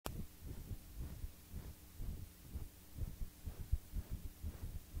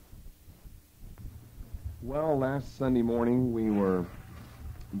Well, last Sunday morning we were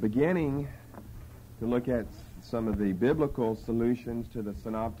beginning to look at some of the biblical solutions to the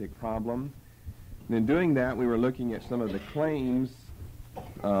synoptic problem. And in doing that, we were looking at some of the claims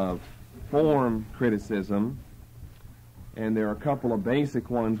of form criticism. And there are a couple of basic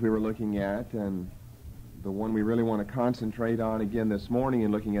ones we were looking at, and the one we really want to concentrate on again this morning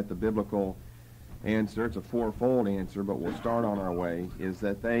in looking at the biblical answer, it's a fourfold answer, but we'll start on our way, is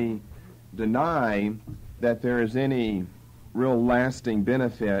that they deny that there is any real lasting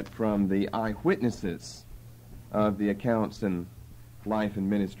benefit from the eyewitnesses of the accounts and life and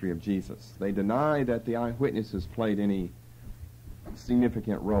ministry of Jesus. They deny that the eyewitnesses played any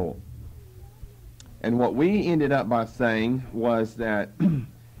significant role. And what we ended up by saying was that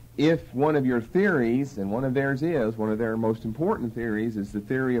if one of your theories, and one of theirs is, one of their most important theories is the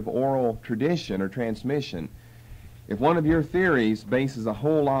theory of oral tradition or transmission, if one of your theories bases a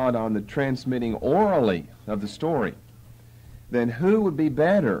whole lot on the transmitting orally of the story, then who would be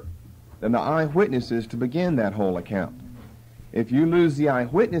better than the eyewitnesses to begin that whole account? If you lose the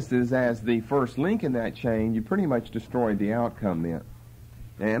eyewitnesses as the first link in that chain, you pretty much destroyed the outcome then.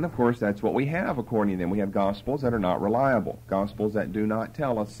 And, of course, that's what we have according to them. We have Gospels that are not reliable, Gospels that do not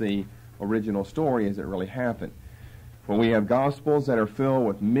tell us the original story as it really happened. When we have Gospels that are filled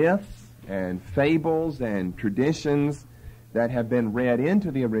with myths and fables and traditions that have been read into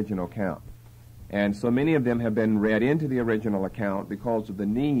the original account. And so many of them have been read into the original account because of the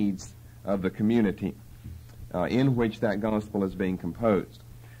needs of the community in which that Gospel is being composed.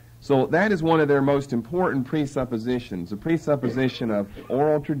 So that is one of their most important presuppositions, the presupposition of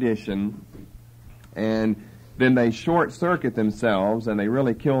oral tradition, and then they short-circuit themselves and they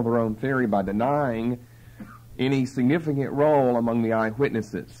really kill their own theory by denying any significant role among the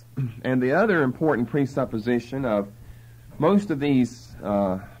eyewitnesses. And the other important presupposition of most of these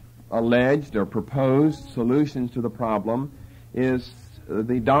alleged or proposed solutions to the problem is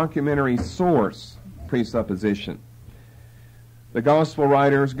the documentary source presupposition. The gospel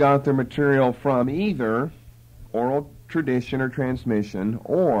writers got their material from either oral tradition or transmission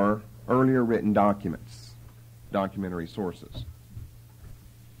or earlier written documents, documentary sources.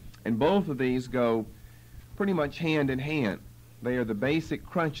 And both of these go pretty much hand in hand. They are the basic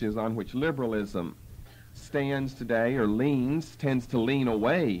crutches on which liberalism stands today, or tends to lean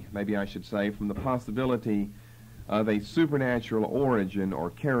away, maybe I should say, from the possibility of a supernatural origin or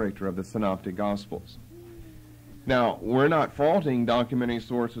character of the synoptic gospels. Now, we're not faulting documentary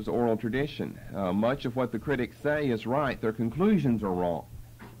sources, oral tradition. Much of what the critics say is right. Their conclusions are wrong.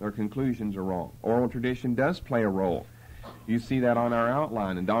 Oral tradition does play a role. You see that on our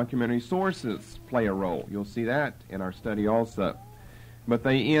outline, and documentary sources play a role. You'll see that in our study also. But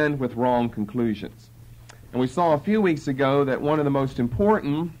they end with wrong conclusions. And we saw a few weeks ago that one of the most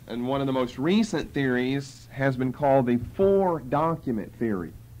important and one of the most recent theories has been called the four-document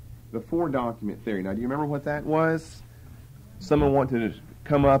theory. The four-document theory. Now, do you remember what that was? Someone want to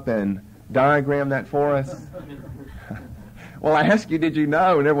come up and diagram that for us? Well, I asked you, did you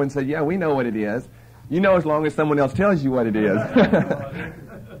know? And everyone said, yeah, we know what it is. You know as long as someone else tells you what it is.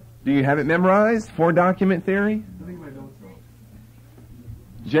 Do you have it memorized? Four-document theory?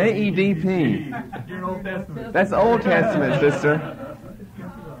 JEDP. That's Old Testament, sister.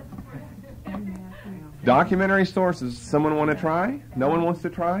 Documentary sources. Someone want to try? No one wants to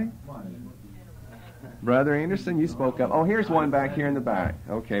try? Brother Anderson, you spoke up. Oh, here's one back here in the back.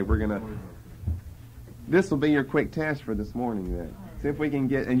 Okay, this will be your quick test for this morning then. See if we can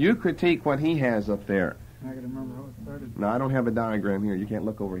get, and you critique what he has up there. I got to remember how it started. No, I don't have a diagram here. You can't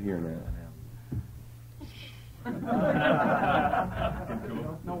look over here now.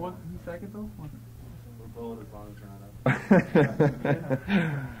 No, 1 second though?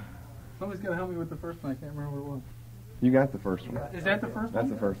 Somebody's got to help me with the first one. I can't remember what it was. You got the first one. Is that the first one? That's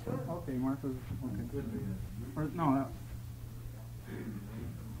the first one. Okay, Martha's. Okay. No.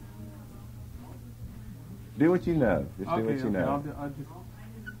 Do what you know. Just do what you know. I'll just...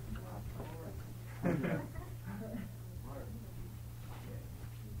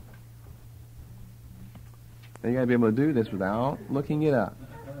 You got to be able to do this without looking it up.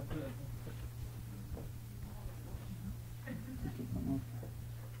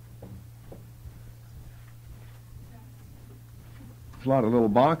 There's a lot of little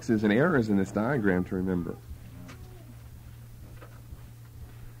boxes and errors in this diagram to remember.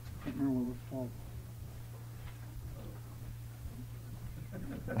 I can't remember what it was called.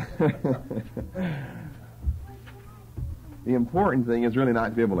 The important thing is really not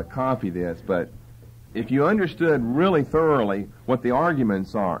to be able to copy this, but if you understood really thoroughly what the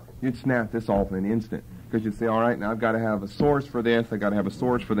arguments are, you'd snap this off in an instant. Because you'd say, all right, now I've got to have a source for this, I've got to have a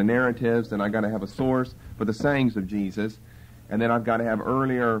source for the narratives, and I've got to have a source for the sayings of Jesus, and then I've got to have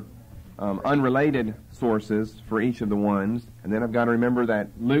earlier unrelated sources for each of the ones, and then I've got to remember that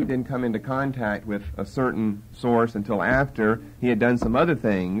Luke didn't come into contact with a certain source until after he had done some other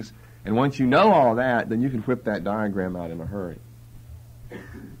things, and once you know all that, then you can whip that diagram out in a hurry.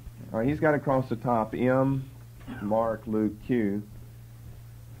 All right, he's got across the top M, Mark, Luke, Q,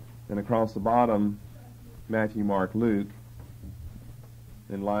 and across the bottom Matthew, Mark, Luke,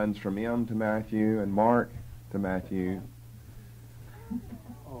 then lines from M to Matthew and Mark to Matthew,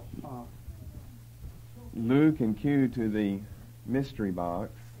 Luke and Q to the mystery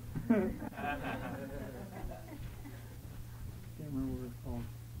box. Can't remember what it's called.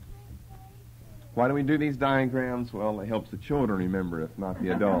 Why do we do these diagrams? Well, it helps the children remember, if not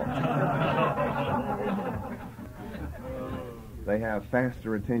the adults. They have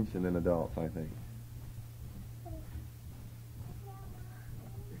faster attention than adults, I think.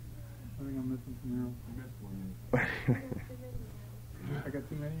 I think I'm missing some arrows. I got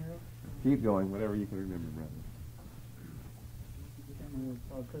too many arrows? Keep going, whatever you can remember, brother. I can't remember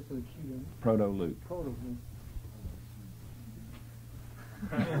what it's called. The Q, then. Proto-Luke. Proto-Luke.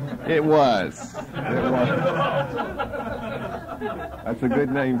 It was. That's a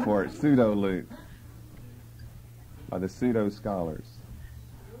good name for it, Pseudo-Luke, by the pseudo-scholars.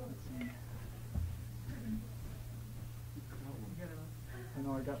 I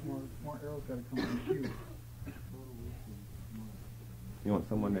know I got more arrows got to come from Q. You want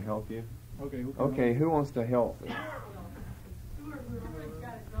someone to help you? Okay. Okay, who wants to help?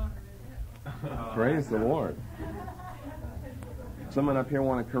 Praise the Lord. Someone up here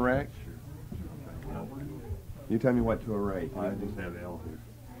want to correct? You tell me what to erase. I just have L here.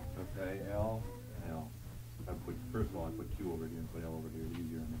 Okay, L. L. First of all, I put Q over here and put L over here.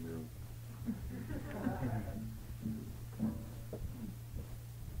 Easier on the arrows.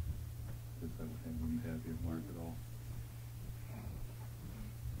 Just that thing wouldn't have here marked at all.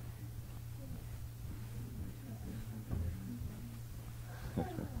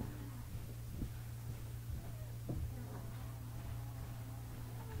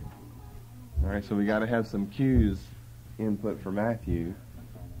 All right, so we got to have some Q's input for Matthew.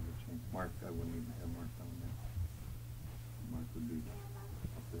 That's all I wanted to change. Mark, I wouldn't even have Mark down there. Mark would be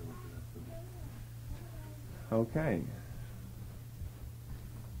up there with the rest of it. Okay.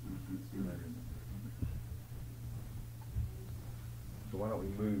 So why don't we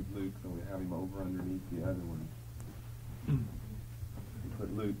move Luke so we have him over underneath the other one?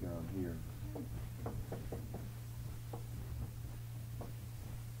 Put Luke down here.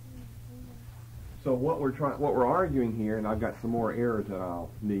 So what we're arguing here, and I've got some more errors that I'll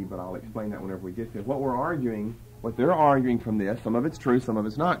need, but I'll explain that whenever we get there. What they're arguing from this, some of it's true, some of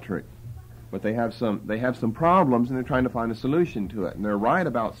it's not true. But they have some problems, and they're trying to find a solution to it. And they're right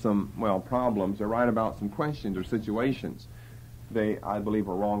about some, problems. They're right about some questions or situations. They, I believe,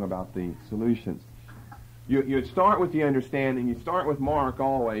 are wrong about the solutions. You start with the understanding, you start with Mark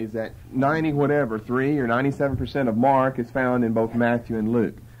always, that 3 or 97% of Mark is found in both Matthew and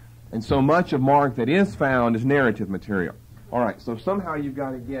Luke. And so much of Mark that is found is narrative material. All right, so somehow you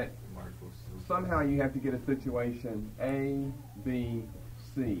have to get a situation A, B,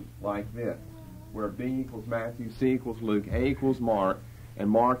 C, like this, where B equals Matthew, C equals Luke, A equals Mark, and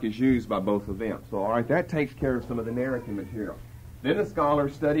Mark is used by both of them. So, all right, that takes care of some of the narrative material. Then the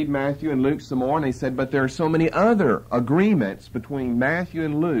scholars studied Matthew and Luke some more, and they said, but there are so many other agreements between Matthew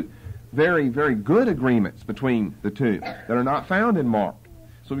and Luke, very, very good agreements between the two, that are not found in Mark.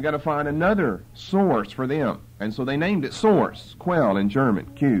 So we've got to find another source for them. And so they named it source, Quell in German,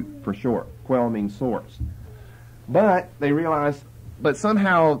 Q for short. Quell means source. But they realized, but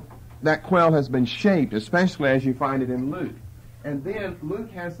somehow that quell has been shaped, especially as you find it in Luke. And then Luke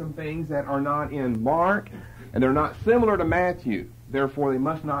has some things that are not in Mark, and they're not similar to Matthew. Therefore, they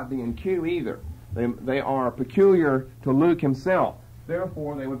must not be in Q either. They are peculiar to Luke himself.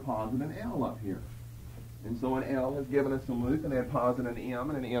 Therefore, they would posit an L up here. And so an L has given us a Luke, and they had posited an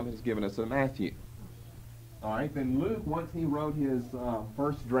M, and an M has given us a Matthew. All right, then Luke, once he wrote his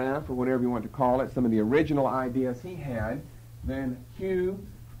first draft, or whatever you want to call it, some of the original ideas he had, then Q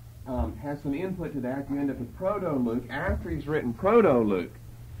has some input to that. You end up with Proto-Luke. After he's written Proto-Luke,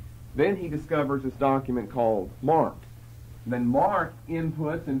 then he discovers this document called Mark. Then Mark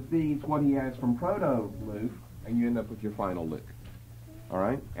inputs and feeds what he has from Proto-Luke, and you end up with your final Luke. All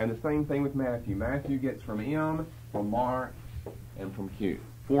right? And the same thing with Matthew. Matthew gets from M, from Mark, and from Q.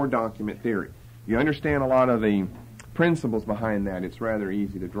 4-document theory. You understand a lot of the principles behind that. It's rather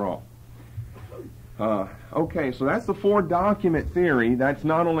easy to draw. Okay, so that's the four-document theory. That's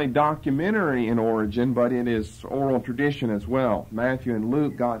not only documentary in origin, but it is oral tradition as well. Matthew and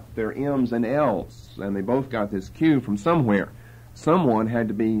Luke got their M's and L's, and they both got this cue from somewhere. Someone had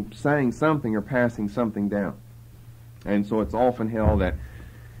to be saying something or passing something down. And so it's often held that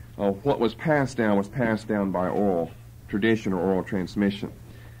what was passed down by oral tradition or oral transmission.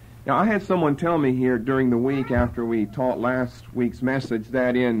 Now, I had someone tell me here during the week after we taught last week's message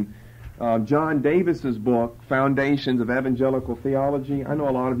that in John Davis's book, Foundations of Evangelical Theology, I know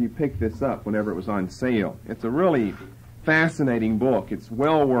a lot of you picked this up whenever it was on sale. It's a really fascinating book. It's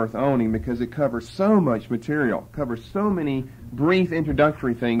well worth owning because it covers so much material, covers so many brief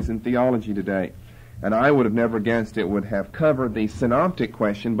introductory things in theology today. And I would have never guessed it would have covered the synoptic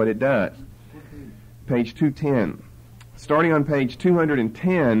question, but it does. Page 210. Starting on page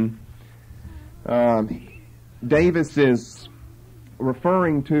 210, Davis is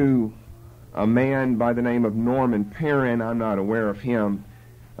referring to a man by the name of Norman Perrin, I'm not aware of him,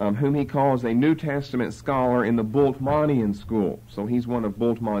 whom he calls a New Testament scholar in the Bultmannian school. So he's one of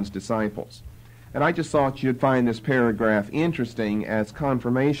Bultmann's disciples. And I just thought you'd find this paragraph interesting as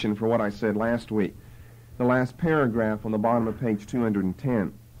confirmation for what I said last week. The last paragraph on the bottom of page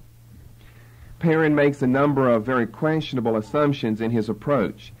 210. Perrin makes a number of very questionable assumptions in his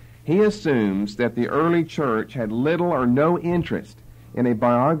approach. He assumes that the early church had little or no interest in a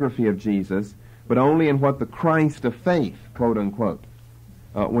biography of Jesus, but only in what the Christ of faith, quote unquote,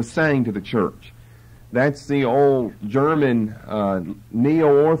 was saying to the church. That's the old German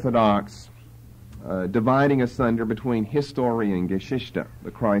neo-orthodox dividing asunder between Historie and Geschichte,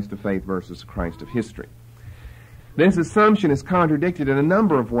 the Christ of faith versus the Christ of history. This assumption is contradicted in a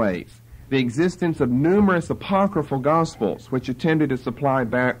number of ways. The existence of numerous apocryphal Gospels, which attempted to supply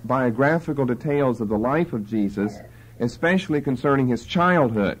biographical details of the life of Jesus, especially concerning his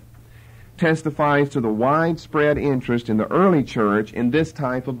childhood, testifies to the widespread interest in the early church in this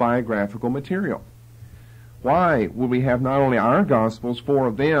type of biographical material. Why would we have not only our Gospels, 4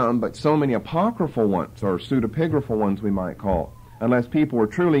 of them, but so many apocryphal ones, or pseudepigraphal ones we might call, unless people were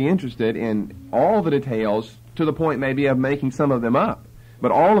truly interested in all the details, to the point maybe of making some of them up,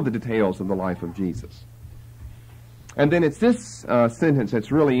 but all of the details of the life of Jesus. And then it's this sentence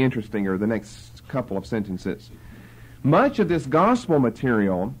that's really interesting, or the next couple of sentences. Much of this gospel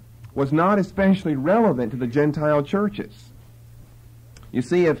material was not especially relevant to the Gentile churches. You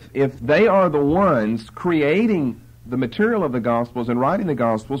see, if they are the ones creating the material of the Gospels and writing the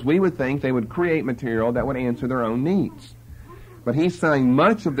Gospels, we would think they would create material that would answer their own needs. But he's saying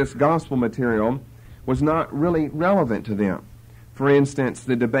much of this gospel material was not really relevant to them. For instance,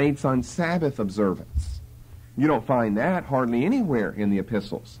 the debates on Sabbath observance. You don't find that hardly anywhere in the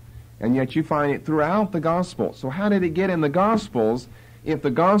epistles, and yet you find it throughout the Gospels. So how did it get in the Gospels if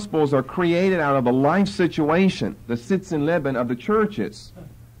the Gospels are created out of the life situation, the sitz in Leben of the churches?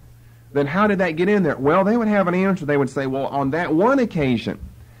 Then how did that get in there? Well, they would have an answer. They would say, well, on that one occasion,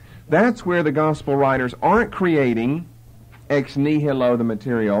 that's where the Gospel writers aren't creating ex nihilo the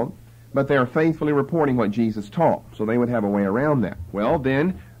material, but they are faithfully reporting what Jesus taught. So they would have a way around that. Well,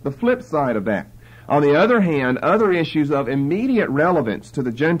 then, the flip side of that. On the other hand, other issues of immediate relevance to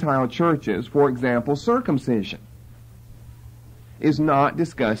the Gentile churches, for example, circumcision, is not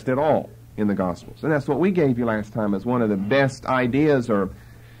discussed at all in the Gospels. And that's what we gave you last time as one of the best ideas, or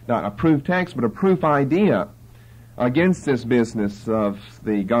not a proof text, but a proof idea against this business of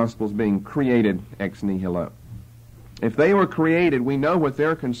the Gospels being created ex nihilo. If they were created, we know what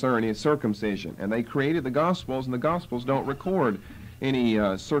their concern is, circumcision. And they created the Gospels, and the Gospels don't record any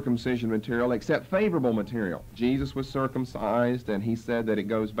circumcision material except favorable material. Jesus was circumcised, and he said that it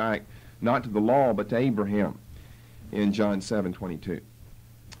goes back not to the law, but to Abraham in John 7:22.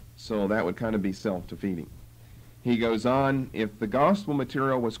 So that would kind of be self-defeating. He goes on, if the gospel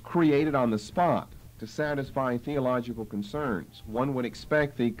material was created on the spot to satisfy theological concerns, one would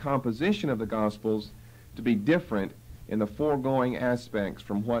expect the composition of the Gospels to be different in the foregoing aspects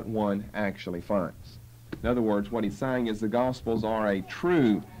from what one actually finds. In other words, what he's saying is the Gospels are a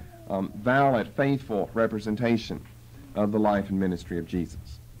true, valid, faithful representation of the life and ministry of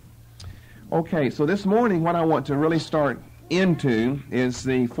Jesus. Okay, so this morning what I want to really start into is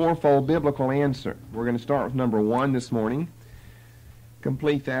the fourfold biblical answer. We're going to start with number 1 this morning.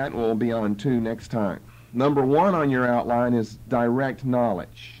 Complete that, we'll be on 2 next time. Number 1 on your outline is direct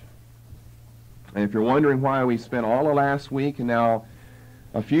knowledge. And if you're wondering why we spent all of last week and now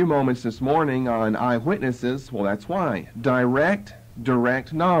a few moments this morning on eyewitnesses, well, that's why. Direct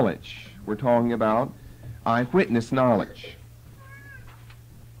knowledge. We're talking about eyewitness knowledge.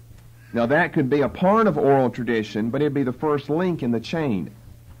 Now that could be a part of oral tradition, but it'd be the first link in the chain.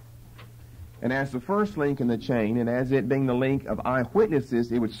 And as the first link in the chain, and as it being the link of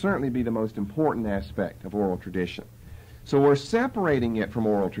eyewitnesses, it would certainly be the most important aspect of oral tradition. So we're separating it from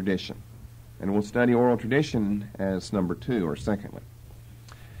oral tradition. And we'll study oral tradition as number 2, or secondly.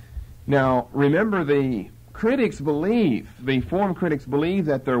 Now, remember, the Reformed critics believe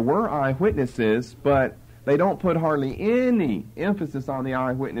that there were eyewitnesses, but they don't put hardly any emphasis on the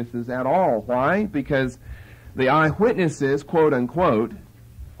eyewitnesses at all. Why? Because the eyewitnesses, quote unquote,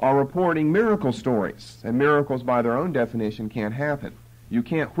 are reporting miracle stories, and miracles by their own definition can't happen. You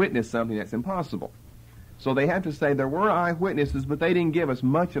can't witness something that's impossible. So they have to say there were eyewitnesses, but they didn't give us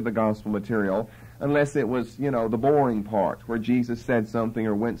much of the gospel material unless it was, the boring part, where Jesus said something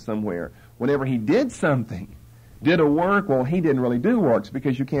or went somewhere. Whenever he did something, did a work, well, he didn't really do works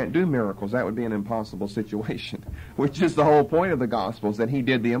because you can't do miracles. That would be an impossible situation, which is the whole point of the Gospels, that he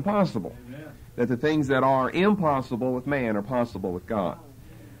did the impossible. Amen. That the things that are impossible with man are possible with God.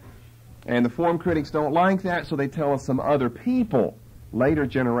 And the Reformed critics don't like that, so they tell us some other people, later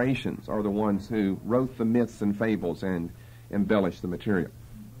generations, are the ones who wrote the myths and fables and embellished the material.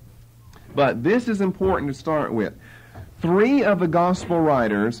 But this is important to start with. 3 of the Gospel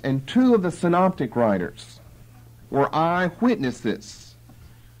writers and 2 of the Synoptic writers were eyewitnesses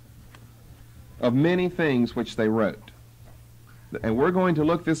of many things which they wrote. And we're going to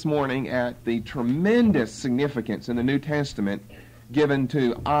look this morning at the tremendous significance in the New Testament given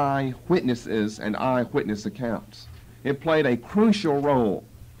to eyewitnesses and eyewitness accounts. It played a crucial role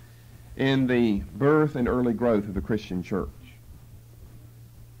in the birth and early growth of the Christian church.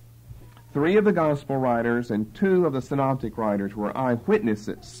 3 of the Gospel writers and 2 of the Synoptic writers were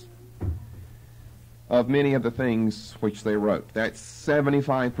eyewitnesses of many of the things which they wrote. That's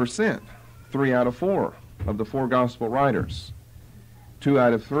 75%. 3 out of 4 of the 4 Gospel writers. 2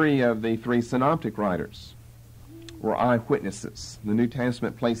 out of 3 of the 3 Synoptic writers were eyewitnesses. The New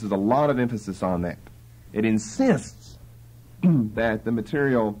Testament places a lot of emphasis on that. It insists that the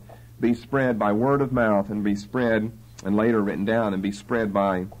material be spread by word of mouth and be spread and later written down and be spread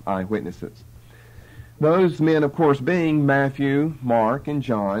by eyewitnesses. Those men, of course, being Matthew, Mark, and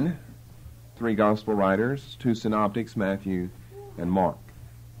John, 3 Gospel writers, 2 Synoptics, Matthew and Mark.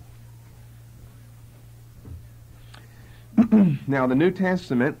 Now, the New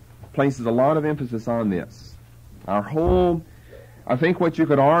Testament places a lot of emphasis on this. I think what you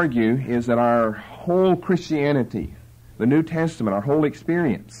could argue is that our whole Christianity, the New Testament, our whole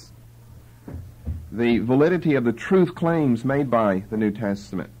experience, the validity of the truth claims made by the New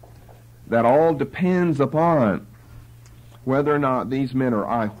Testament, that all depends upon whether or not these men are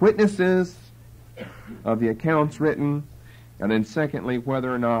eyewitnesses of the accounts written, and then secondly,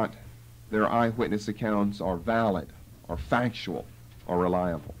 whether or not their eyewitness accounts are valid, or factual, or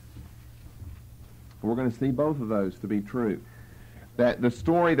reliable. We're going to see both of those to be true. That the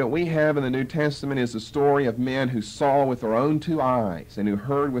story that we have in the New Testament is the story of men who saw with their own 2 eyes and who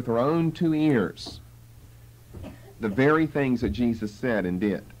heard with their own 2 ears the very things that Jesus said and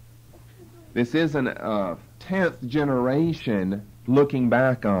did. This isn't a 10th generation looking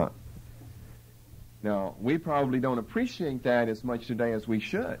back on. Now, we probably don't appreciate that as much today as we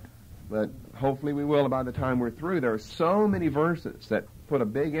should, but hopefully we will by the time we're through. There are so many verses that put a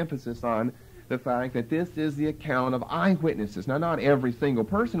big emphasis on the fact that this is the account of eyewitnesses. Now, not every single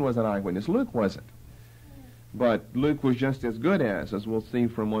person was an eyewitness. Luke wasn't. But Luke was just as good as we'll see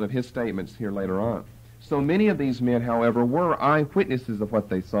from one of his statements here later on. So many of these men, however, were eyewitnesses of what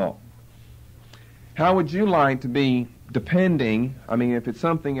they saw. How would you like to be depending, if it's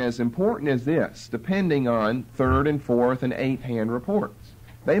something as important as this, depending on 3rd and 4th and 8th hand reports?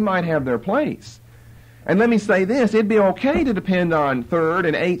 They might have their place. And let me say this, it'd be okay to depend on 3rd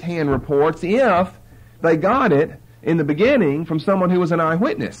and 8th hand reports if they got it in the beginning from someone who was an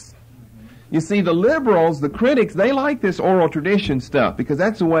eyewitness. You see, the liberals, the critics, they like this oral tradition stuff because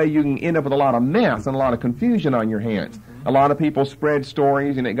that's the way you can end up with a lot of mess and a lot of confusion on your hands. A lot of people spread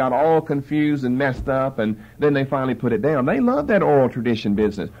stories and it got all confused and messed up and then they finally put it down. They love that oral tradition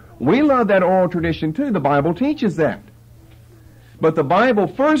business. We love that oral tradition too. The Bible teaches that. But the Bible,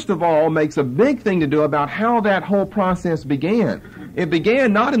 first of all, makes a big thing to do about how that whole process began. It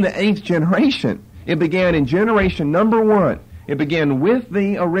began not in the 8th generation. It began in generation number 1. It began with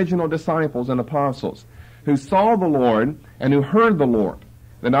the original disciples and apostles who saw the Lord and who heard the Lord.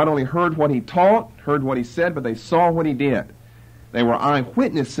 They not only heard what he taught, heard what he said, but they saw what he did. They were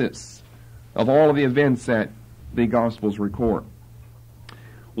eyewitnesses of all of the events that the Gospels record.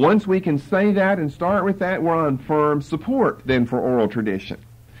 Once we can say that and start with that, we're on firm support then for oral tradition.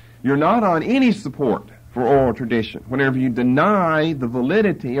 You're not on any support for oral tradition whenever you deny the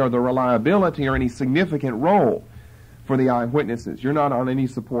validity or the reliability or any significant role for the eyewitnesses. You're not on any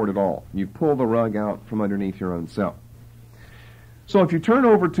support at all. You pull the rug out from underneath your own self. So if you turn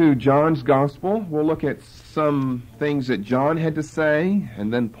over to John's Gospel, we'll look at some things that John had to say,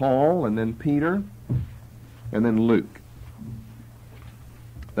 and then Paul, and then Peter, and then Luke.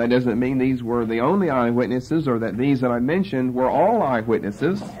 That doesn't mean these were the only eyewitnesses, or that these that I mentioned were all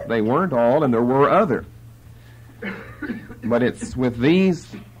eyewitnesses. They weren't all, and there were other. But it's with these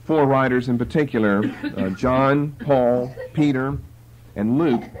four writers in particular, John, Paul, Peter, and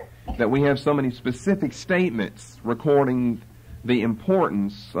Luke, that we have so many specific statements recording the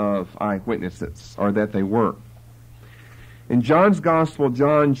importance of eyewitnesses, or that they were. In John's Gospel,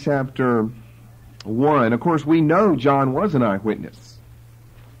 John chapter 1, of course we know John was an eyewitness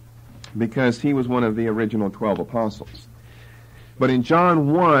because he was one of the original 12 apostles. But in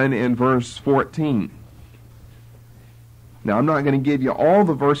John 1 and verse 14, now I'm not going to give you all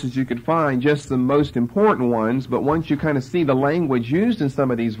the verses you could find, just the most important ones, but once you kind of see the language used in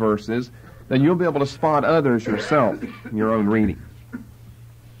some of these verses, then you'll be able to spot others yourself in your own reading.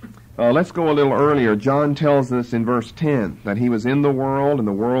 Let's go a little earlier. John tells us in verse 10 that he was in the world, and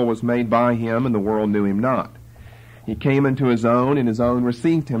the world was made by him, and the world knew him not. He came into his own, and his own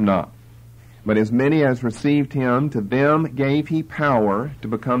received him not. But as many as received him, to them gave he power to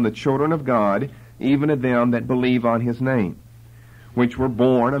become the children of God, even to them that believe on his name, which were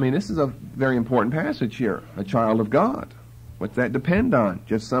born. I mean, this is a very important passage here. A child of God. What's that depend on?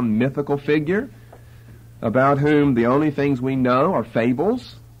 Just some mythical figure about whom the only things we know are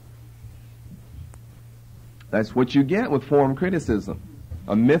fables? That's what you get with form criticism.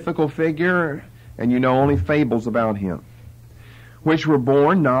 A mythical figure, and you know only fables about him. Which were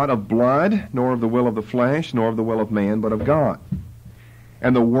born not of blood, nor of the will of the flesh, nor of the will of man, but of God.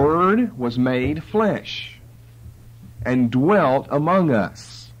 And the Word was made flesh, and dwelt among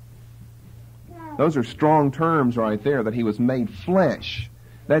us. Those are strong terms right there, that he was made flesh.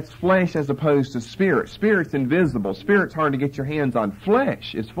 That's flesh as opposed to spirit. Spirit's invisible. Spirit's hard to get your hands on.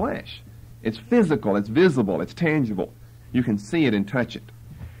 Flesh is flesh. It's physical, it's visible, it's tangible. You can see it and touch it.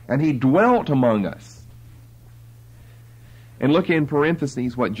 And he dwelt among us. And look in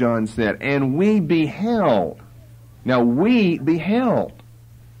parentheses what John said. And we beheld. Now we beheld.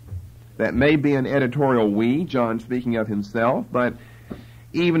 That may be an editorial we, John speaking of himself, but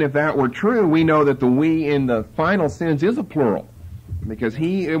even if that were true, we know that the we in the final sense is a plural. Because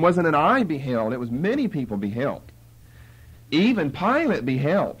it wasn't an I beheld, it was many people beheld. Even Pilate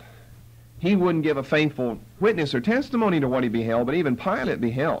beheld. He wouldn't give a faithful witness or testimony to what he beheld, but even Pilate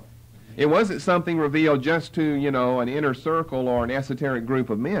beheld. It wasn't something revealed just to, an inner circle or an esoteric group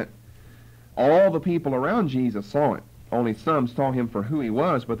of men. All the people around Jesus saw it. Only some saw him for who he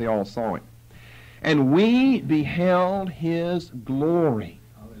was, but they all saw him. And we beheld his glory.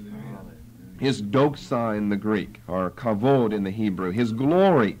 His doxa in the Greek, or kavod in the Hebrew. His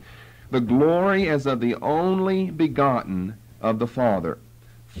glory. The glory as of the only begotten of the Father,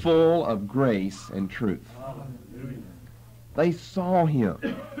 full of grace and truth. They saw him.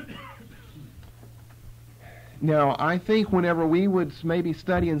 Now, I think whenever we would maybe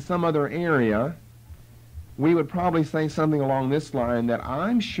study in some other area, we would probably say something along this line, that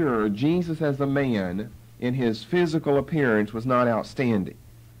I'm sure Jesus as a man in his physical appearance was not outstanding.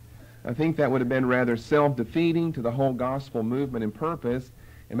 I think that would have been rather self-defeating to the whole gospel movement and purpose,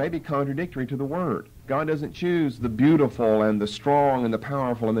 and maybe contradictory to the Word. God doesn't choose the beautiful and the strong and the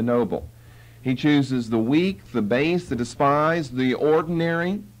powerful and the noble. He chooses the weak, the base, the despised, the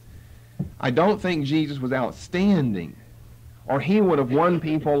ordinary. I don't think Jesus was outstanding, or he would have won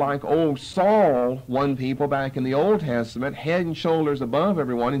people like old Saul won people back in the Old Testament, head and shoulders above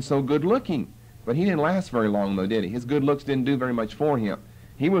everyone and so good looking. But he didn't last very long though, did he? His good looks didn't do very much for him.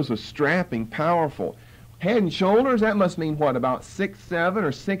 He was a strapping, powerful. Head and shoulders, that must mean what, about 6'7" or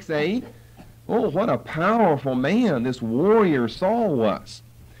 6'8"? Oh, what a powerful man this warrior Saul was.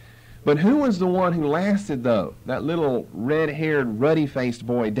 But who was the one who lasted, though? That little red-haired, ruddy-faced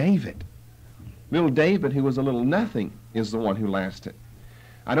boy, David. Little David, who was a little nothing, is the one who lasted.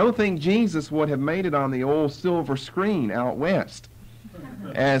 I don't think Jesus would have made it on the old silver screen out west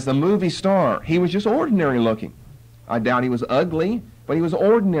as a movie star. He was just ordinary looking. I doubt he was ugly, but he was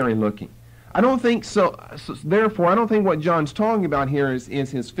ordinary looking. I don't think so. Therefore, I don't think what John's talking about here is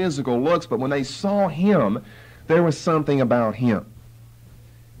his physical looks, but when they saw him, there was something about him.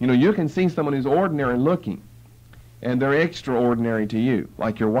 You can see someone who's ordinary looking, and they're extraordinary to you,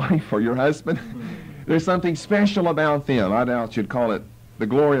 like your wife or your husband. There's something special about them. I doubt you'd call it the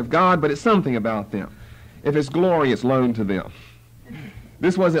glory of God, but it's something about them. If it's glory, it's loaned to them.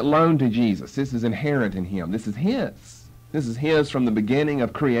 This wasn't loaned to Jesus. This is inherent in him. This is his. This is his from the beginning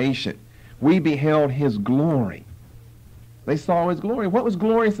of creation. We beheld his glory. They saw his glory. What was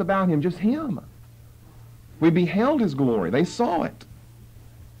glorious about him? Just him. We beheld his glory. They saw it.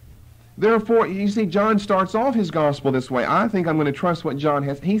 Therefore, you see, John starts off his gospel this way. I think I'm going to trust what John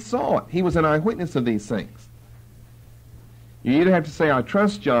has. He saw it. He was an eyewitness of these things. You either have to say, I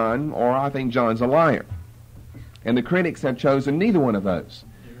trust John, or I think John's a liar. And the critics have chosen neither one of those.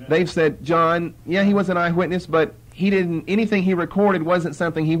 They've said, John, yeah, he was an eyewitness, but anything he recorded wasn't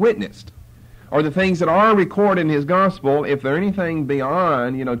something he witnessed. Or the things that are recorded in his gospel, if they're anything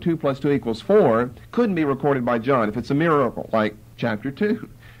beyond, 2 + 2 = 4, couldn't be recorded by John. If it's a miracle, like chapter 2,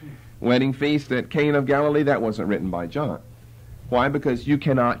 wedding feast at Cana of Galilee, that wasn't written by John. Why? Because you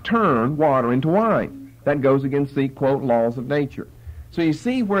cannot turn water into wine. That goes against the, quote, laws of nature. So you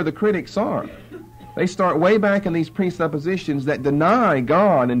see where the critics are. They start way back in these presuppositions that deny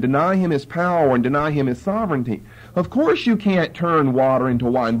God and deny him his power and deny him his sovereignty. Of course you can't turn water into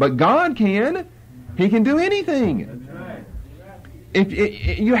wine, but God can. He can do anything.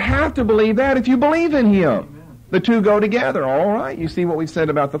 You have to believe that if you believe in him. The two go together, all right? You see what we've said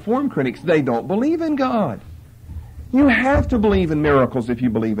about the form critics. They don't believe in God. You have to believe in miracles if you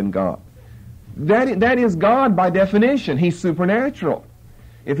believe in God. That is God by definition. He's supernatural.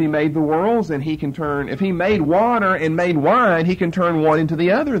 If he made the worlds and if he made water and made wine, he can turn one into the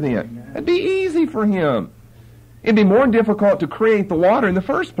other then. It'd be easy for him. It'd be more difficult to create the water in the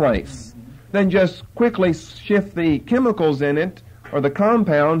first place than just quickly shift the chemicals in it or the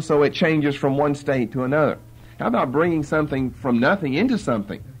compound so it changes from one state to another. How about bringing something from nothing into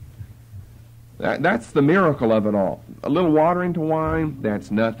something? That's the miracle of it all. A little water into wine,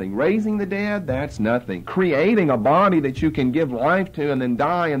 that's nothing. Raising the dead, that's nothing. Creating a body that you can give life to and then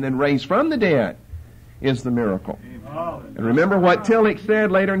die and then raise from the dead is the miracle. And remember what Tillich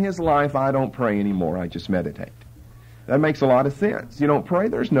said later in his life, I don't pray anymore, I just meditate. That makes a lot of sense. You don't pray,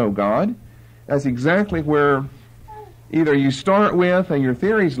 there's no God. That's exactly where either you start with and your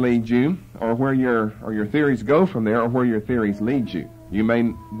theories lead you, or where your theories go from there, or where your theories lead you. You may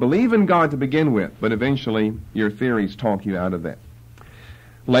believe in God to begin with, but eventually your theories talk you out of that.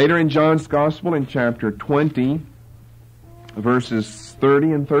 Later in John's Gospel, in chapter 20, verses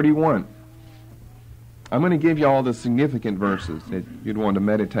 30 and 31, I'm going to give you all the significant verses that you'd want to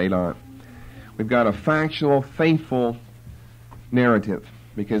meditate on. We've got a factual, faithful narrative,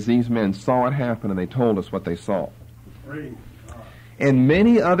 because these men saw it happen and they told us what they saw. And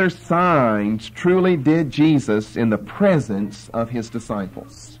many other signs truly did Jesus in the presence of his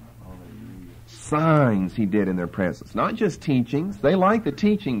disciples. Signs he did in their presence. Not just teachings. They like the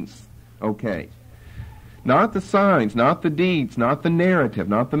teachings, okay. Not the signs, not the deeds, not the narrative,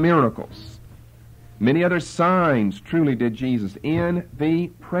 not the miracles. Many other signs truly did Jesus in the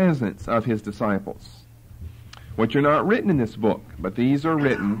presence of his disciples, which are not written in this book, but these are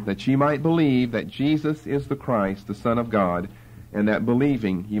written that ye might believe that Jesus is the Christ, the Son of God, and that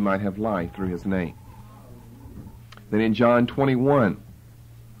believing ye might have life through his name. Then in John 21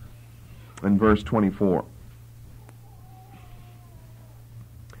 and verse 24,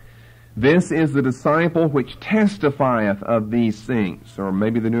 this is the disciple which testifieth of these things, or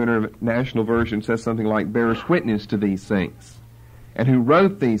maybe the New International Version says something like bears witness to these things, and who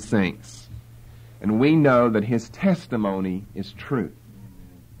wrote these things, and we know that his testimony is true.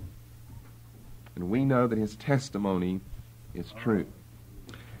 And we know that his testimony is true.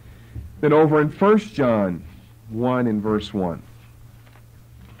 Then over in 1 John 1 and verse 1,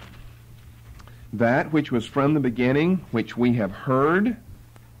 that which was from the beginning, which we have heard,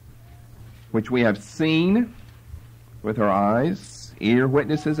 which we have seen with our eyes, ear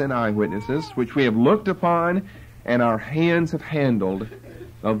witnesses and eyewitnesses, which we have looked upon and our hands have handled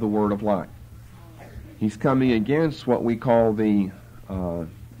of the word of life. He's coming against what we call the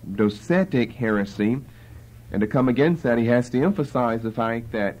docetic heresy, and to come against that he has to emphasize the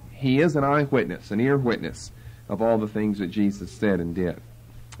fact that he is an eyewitness, an ear witness of all the things that Jesus said and did.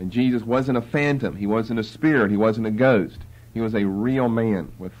 And Jesus wasn't a phantom, he wasn't a spirit, he wasn't a ghost. He was a real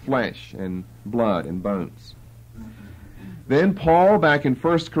man with flesh and blood and bones. Then Paul, back in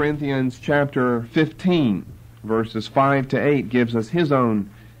 1 Corinthians chapter 15, verses 5 to 8, gives us his own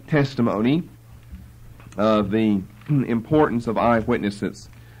testimony of the importance of eyewitnesses.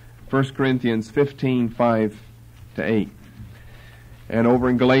 1 Corinthians 15, 5 to 8. And over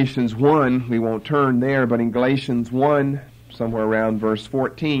in Galatians 1, we won't turn there, but in Galatians 1, somewhere around verse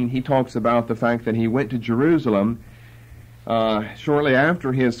 14, he talks about the fact that he went to Jerusalem shortly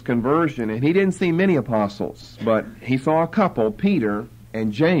after his conversion, and he didn't see many apostles, but he saw a couple, Peter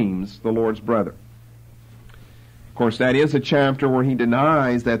and James, the Lord's brother. Of course, that is a chapter where he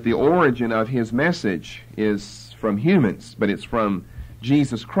denies that the origin of his message is from humans, but it's from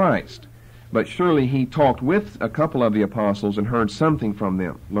Jesus Christ. but surely he talked with a couple of the apostles and heard something from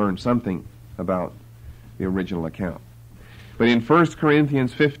them, learned something about the original account. But in 1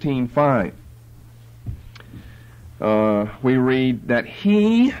 Corinthians 15:5, we read that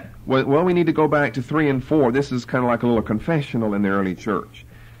he, well, we need to go back to 3 and 4. This is kind of like a little confessional in the early church.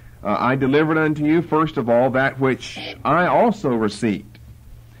 I delivered unto you, first of all, that which I also received,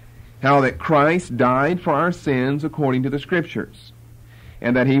 how that Christ died for our sins according to the Scriptures,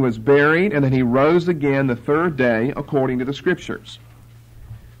 and that he was buried, and that he rose again the third day according to the Scriptures.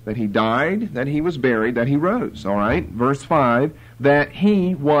 That he died, that he was buried, that he rose. All right? Verse 5, that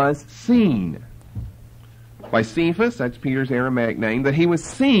he was seen by Cephas, that's Peter's Aramaic name, that he was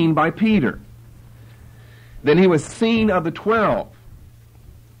seen by Peter. Then he was seen of the 12.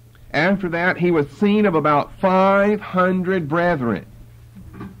 After that, he was seen of about 500 brethren.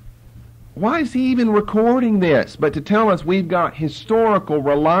 Why is he even recording this? But to tell us we've got historical,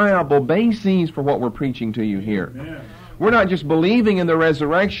 reliable bases for what we're preaching to you here. Amen. We're not just believing in the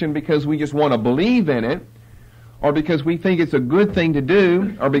resurrection because we just want to believe in it, or because we think it's a good thing to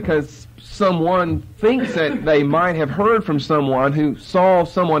do, or because someone thinks that they might have heard from someone who saw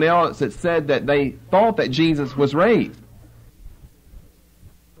someone else that said that they thought that Jesus was raised.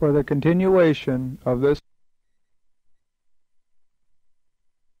 For the continuation of this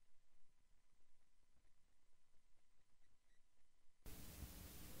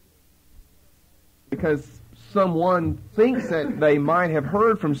because someone thinks that they might have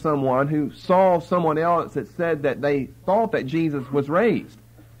heard from someone who saw someone else that said that they thought that Jesus was raised.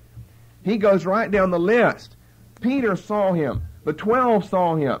 He goes right down the list. Peter saw him. The 12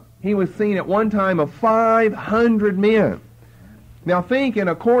 saw him. He was seen at one time of 500 men. Now think, in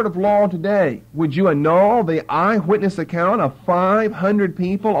a court of law today, would you annul the eyewitness account of 500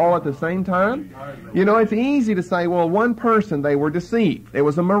 people all at the same time? You know, it's easy to say, well, one person, they were deceived. It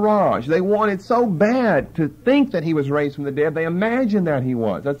was a mirage. They wanted so bad to think that he was raised from the dead, they imagined that he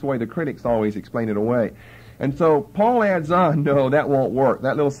was. That's the way the critics always explain it away. And so Paul adds on, no, that won't work.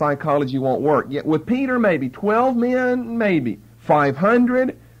 That little psychology won't work. Yet with Peter, maybe 12 men, maybe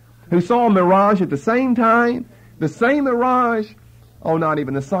 500, who saw a mirage at the same time, the same mirage. Oh, not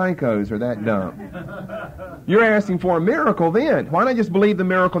even the psychos are that dumb. You're asking for a miracle then. Why not just believe the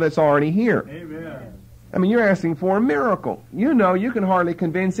miracle that's already here? Amen. I mean, you're asking for a miracle. You know, you can hardly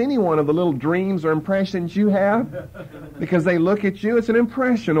convince anyone of the little dreams or impressions you have because they look at you. It's an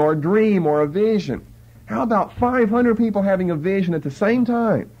impression or a dream or a vision. How about 500 people having a vision at the same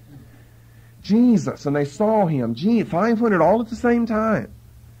time? Jesus, and they saw him. Gee, 500 all at the same time.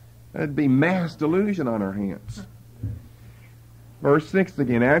 That'd be mass delusion on our hands. Verse 6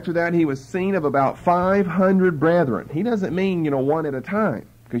 again, after that he was seen of about 500 brethren. He doesn't mean, one at a time,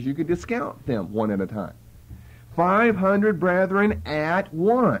 because you could discount them one at a time. 500 brethren at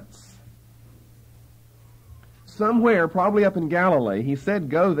once. Somewhere, probably up in Galilee, he said,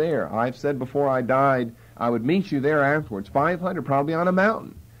 go there. I've said before I died, I would meet you there afterwards. 500, probably on a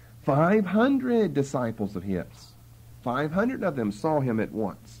mountain. 500 disciples of his. 500 of them saw him at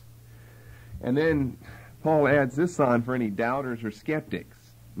once. And then Paul adds this on for any doubters or skeptics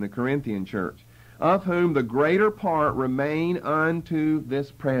in the Corinthian church, of whom the greater part remain unto this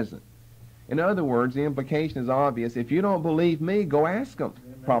present. In other words, the implication is obvious. If you don't believe me, go ask them.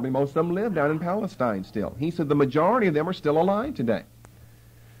 Probably most of them live down in Palestine still. He said the majority of them are still alive today.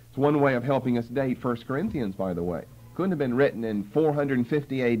 It's one way of helping us date 1 Corinthians, by the way. Couldn't have been written in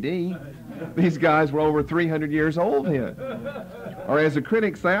 450 A.D. These guys were over 300 years old then. Or as the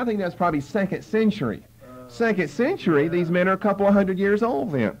critics say, I think that's probably 2nd century. 2nd century, these men are a couple of hundred years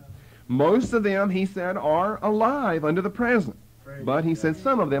old then. Most of them, he said, are alive under the present. But he said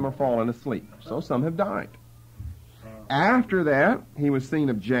some of them are fallen asleep. So some have died. After that, he was seen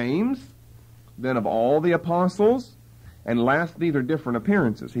of James, then of all the apostles, and last, these are different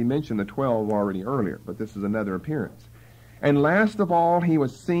appearances. He mentioned the 12 already earlier, but this is another appearance. And last of all, he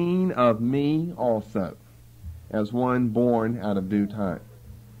was seen of me also, as one born out of due time.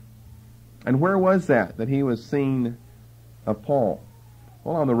 And where was that he was seen of Paul?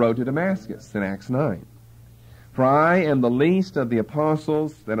 Well, on the road to Damascus in Acts 9. For I am the least of the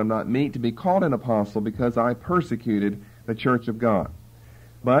apostles, that am not meet to be called an apostle, because I persecuted the church of God.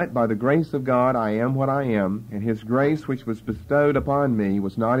 But by the grace of God I am what I am, and his grace which was bestowed upon me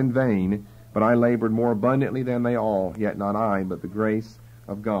was not in vain, but I labored more abundantly than they all, yet not I, but the grace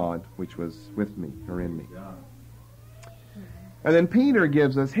of God which was with me, or in me. And then Peter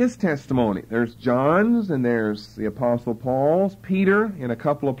gives us his testimony. There's John's, and there's the Apostle Paul's. Peter, in a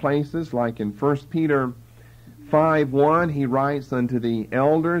couple of places, like in 1 Peter 5:1, he writes, unto the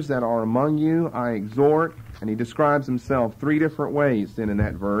elders that are among you, I exhort, and he describes himself 3 different ways then in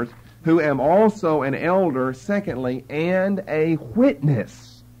that verse. who am also an elder, secondly, and a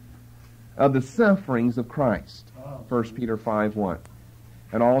witness of the sufferings of Christ, 1 Peter 5:1,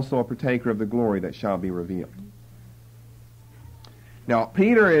 and also a partaker of the glory that shall be revealed. Now,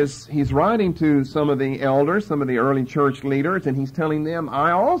 Peter he's writing to some of the elders, some of the early church leaders, and he's telling them,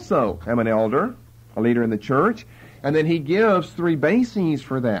 I also am an elder, a leader in the church, and then he gives three bases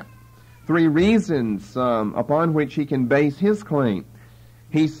for that, three reasons upon which he can base his claim.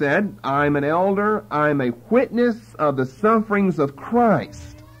 He said, I'm an elder, I'm a witness of the sufferings of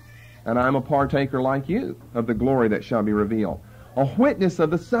Christ, and I'm a partaker like you of the glory that shall be revealed. A witness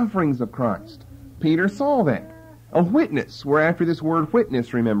of the sufferings of Christ. Peter saw that. A witness. We're after this word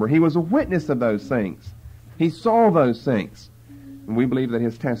witness, remember. He was a witness of those things. He saw those things. And we believe that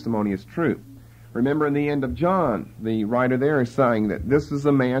his testimony is true. Remember in the end of John, the writer there is saying that this is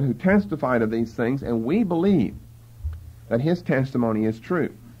a man who testified of these things, and we believe that his testimony is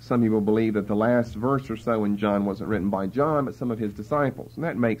true. Some people believe that the last verse or so in John wasn't written by John, but some of his disciples. And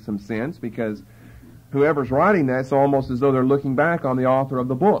that makes some sense because whoever's writing that, it's almost as though they're looking back on the author of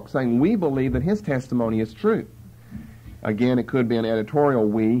the book, saying, we believe that his testimony is true. Again, it could be an editorial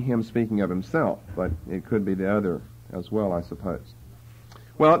we, him speaking of himself, but it could be the other as well, I suppose.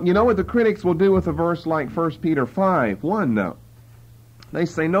 Well, you know what the critics will do with a verse like 1 Peter 5:1, though? They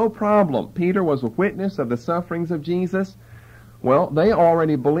say, no problem. Peter was a witness of the sufferings of Jesus. Well, they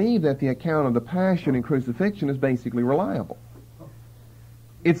already believe that the account of the passion and crucifixion is basically reliable.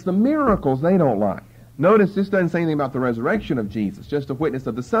 It's the miracles they don't like. Notice this doesn't say anything about the resurrection of Jesus, just a witness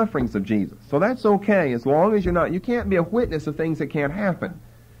of the sufferings of Jesus. So that's okay as long as you can't be a witness of things that can't happen.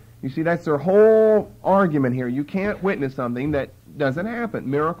 You see, that's their whole argument here. You can't witness something that doesn't happen.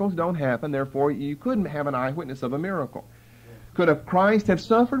 Miracles don't happen, therefore you couldn't have an eyewitness of a miracle. Could have Christ have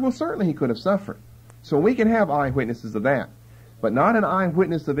suffered? Well, certainly he could have suffered. So we can have eyewitnesses of that, but not an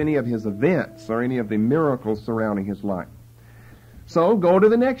eyewitness of any of his events or any of the miracles surrounding his life. So go to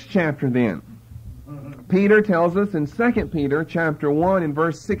the next chapter then. Peter tells us in 2 Peter chapter 1 and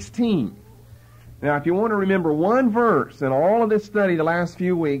verse 16. Now, if you want to remember one verse in all of this study the last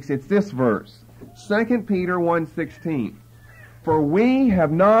few weeks, it's this verse. 2 Peter 1:16. For we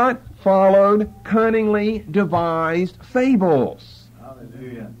have not followed cunningly devised fables.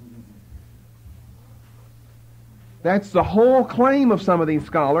 Hallelujah. That's the whole claim of some of these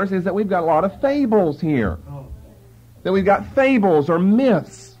scholars, is that we've got a lot of fables here. That we've got fables or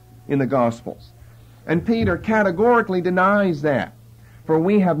myths in the Gospels. And Peter categorically denies that. For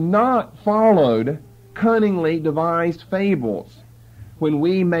we have not followed cunningly devised fables when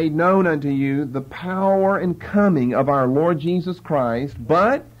we made known unto you the power and coming of our Lord Jesus Christ,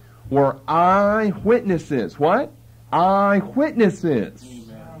 but were eyewitnesses. What?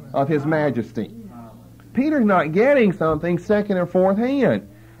 Eyewitnesses of his majesty. Peter's not getting something second or fourth hand.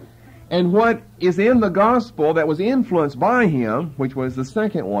 And what is in the gospel that was influenced by him, which was the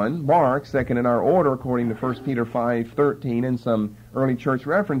second one, Mark, second in our order according to 1 Peter 5:13 and some early church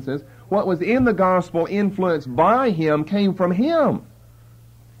references, what was in the gospel influenced by him came from him.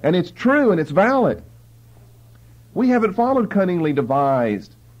 And it's true and it's valid. We haven't followed cunningly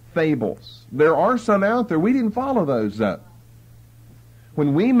devised fables. There are some out there. We didn't follow those though.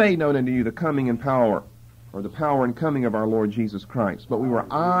 When we made known unto you the coming and power, or the power and coming of our Lord Jesus Christ, but we were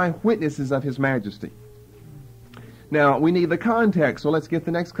eyewitnesses of his majesty. Now, we need the context, so let's get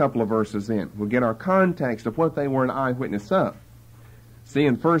the next couple of verses in. We'll get our context of what they were an eyewitness of. See,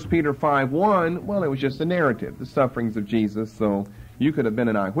 in 1 Peter 5:1, well, it was just a narrative, the sufferings of Jesus, so you could have been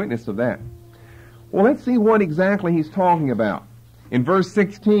an eyewitness of that. Well, let's see what exactly he's talking about. In verse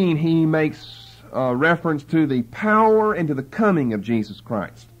 16, he makes reference to the power and to the coming of Jesus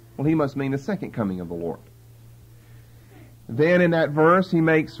Christ. Well, he must mean the second coming of the Lord. Then in that verse, he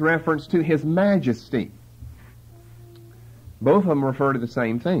makes reference to his majesty. Both of them refer to the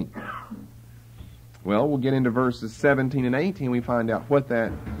same thing. Well, we'll get into verses 17 and 18, we find out what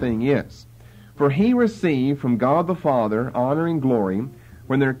that thing is. For he received from God the Father honor and glory,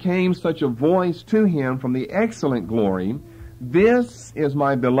 when there came such a voice to him from the excellent glory, this is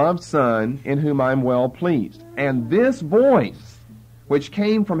my beloved Son, in whom I am well pleased. And this voice, which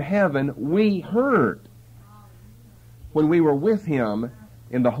came from heaven, we heard when we were with him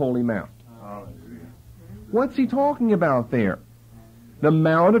in the holy mount. Hallelujah. What's he talking about there? The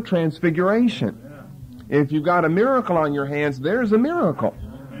Mount of Transfiguration. If you've got a miracle on your hands, there's a miracle.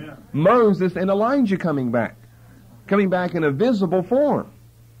 Moses and Elijah coming back in a visible form.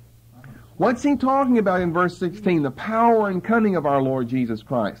 What's he talking about in verse 16? The power and coming of our Lord Jesus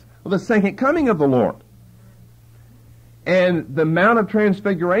Christ. Well, the second coming of the Lord. And the Mount of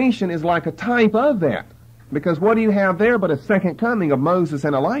Transfiguration is like a type of that. Because what do you have there but a second coming of Moses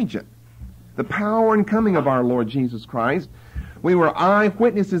and Elijah? The power and coming of our Lord Jesus Christ. We were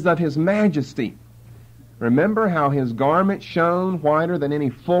eyewitnesses of His majesty. Remember how His garment shone whiter than any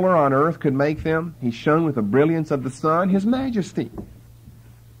fuller on earth could make them? He shone with the brilliance of the sun, His majesty.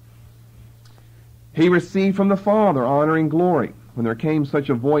 He received from the Father honor and glory when there came such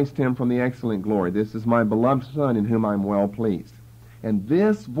a voice to Him from the excellent glory. This is my beloved Son in whom I am well pleased. And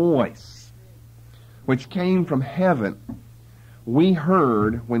this voice, which came from heaven, we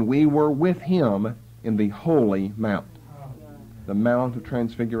heard when we were with Him in the holy mount, the Mount of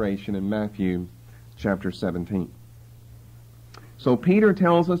Transfiguration in Matthew chapter 17. So Peter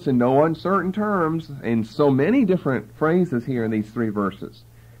tells us in no uncertain terms, in so many different phrases here in these 3 verses,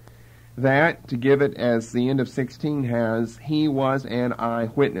 that, to give it as the end of 16 has, he was an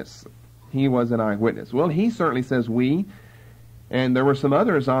eyewitness. He was an eyewitness. Well, he certainly says we, and there were some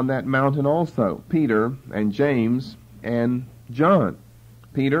others on that mountain also, Peter and James and John.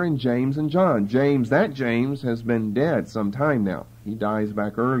 Peter and James and John. That James has been dead some time now. He dies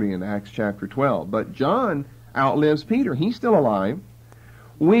back early in Acts chapter 12. But John outlives Peter. He's still alive.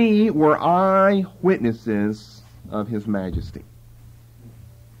 We were eyewitnesses of His majesty.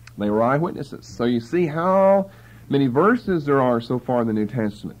 They were eyewitnesses. So you see how many verses there are so far in the New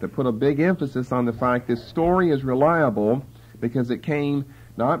Testament that put a big emphasis on the fact this story is reliable because it came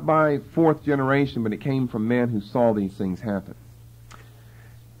not by 4th generation, but it came from men who saw these things happen.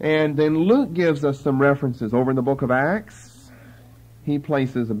 And then Luke gives us some references over in the book of Acts. He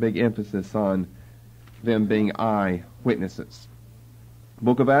places a big emphasis on them being eyewitnesses.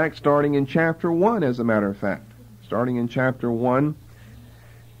 Book of Acts starting in chapter 1, as a matter of fact. Starting in chapter 1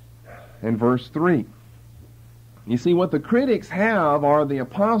 and verse 3. You see, what the critics have are the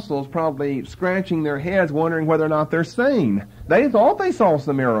apostles probably scratching their heads wondering whether or not they're sane. They thought they saw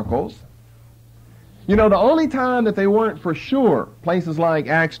some miracles. You know, the only time that they weren't for sure, places like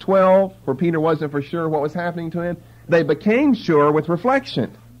Acts 12, where Peter wasn't for sure what was happening to him, they became sure with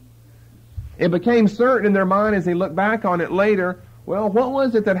reflection. It became certain in their mind as they looked back on it later, well, what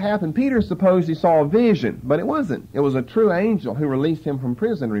was it that happened? Peter supposed he saw a vision, but it wasn't. It was a true angel who released him from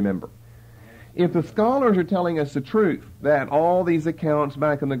prison, remember. If the scholars are telling us the truth, that all these accounts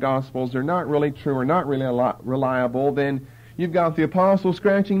back in the Gospels are not really true or not really reliable, then you've got the apostles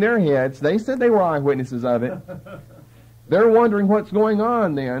scratching their heads. They said they were eyewitnesses of it. They're wondering what's going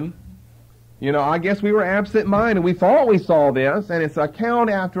on then. You know, I guess we were absent-minded. We thought we saw this, and it's account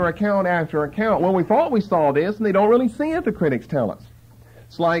after account after account. Well, we thought we saw this, and they don't really see it, the critics tell us.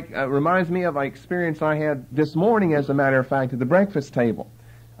 It's like, reminds me of an experience I had this morning, as a matter of fact, at the breakfast table.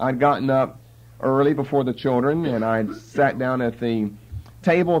 I'd gotten up early before the children, and I'd sat down at the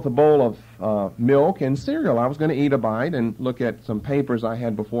table with a bowl of milk and cereal. I was going to eat a bite and look at some papers I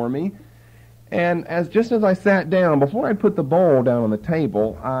had before me. And just as I sat down, before I put the bowl down on the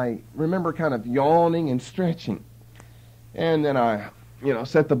table, I remember kind of yawning and stretching. And then I,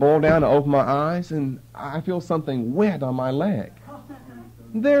 set the bowl down to open my eyes, and I feel something wet on my leg.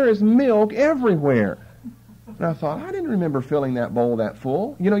 There is milk everywhere. And I thought, I didn't remember filling that bowl that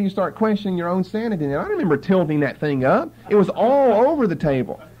full. You start questioning your own sanity. And I remember tilting that thing up. It was all over the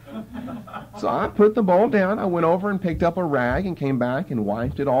table. So I put the bowl down. I went over and picked up a rag and came back and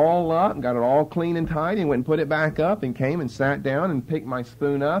wiped it all up and got it all clean and tidy and went and put it back up and came and sat down and picked my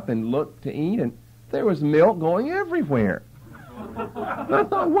spoon up and looked to eat, and there was milk going everywhere. And I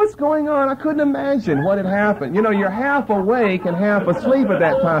thought, what's going on? I couldn't imagine what had happened. You're half awake and half asleep at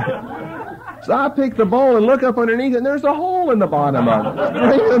that time. So I picked the bowl and look up underneath it, and there's a hole in the bottom of it.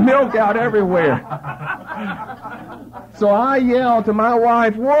 Bring the milk out everywhere. So I yelled to my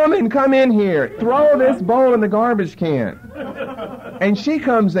wife, "Woman, come in here. Throw this bowl in the garbage can." And she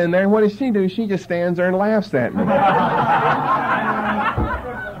comes in there, and what does she do? She just stands there and laughs at me.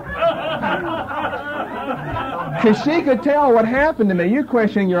 Because she could tell what happened to me. You're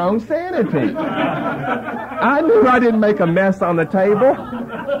questioning your own sanity. I knew I didn't make a mess on the table.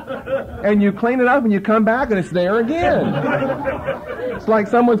 And you clean it up and you come back and it's there again. It's like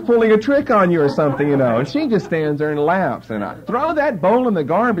someone's pulling a trick on you or something, And she just stands there and laughs. And I throw that bowl in the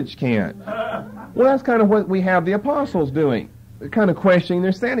garbage can. Well, that's kind of what we have the apostles doing. They're kind of questioning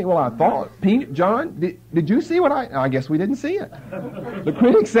their sanity. Well, I thought, Pete, John, did you see what I guess we didn't see it. The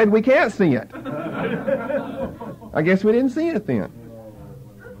critics said we can't see it. I guess we didn't see it then.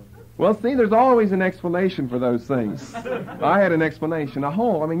 Well, see, there's always an explanation for those things. I had an explanation. A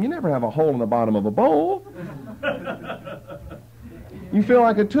hole. I mean, you never have a hole in the bottom of a bowl. You feel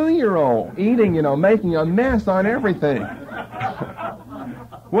like a 2-year-old eating, making a mess on everything.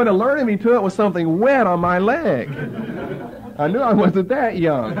 What alerted me to it was something wet on my leg. I knew I wasn't that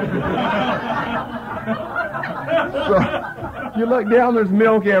young. So you look down, there's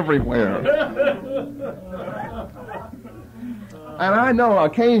milk everywhere. And I know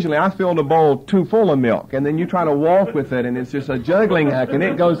occasionally I filled a bowl too full of milk, and then you try to walk with it, and it's just a juggling act, and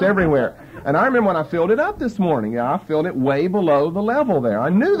it goes everywhere. And I remember when I filled it up this morning, I filled it way below the level there. I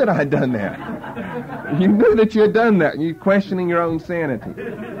knew that I had done that. You knew that you had done that, and you're questioning your own sanity.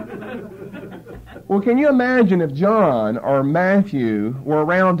 Well, can you imagine if John or Matthew were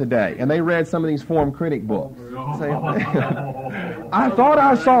around today, and they read some of these form critic books? Say, I thought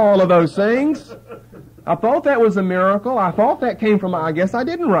I saw all of those things. I thought that was a miracle. I thought that came from, I guess I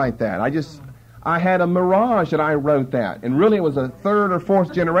didn't write that. I had a mirage that I wrote that. And really it was a third or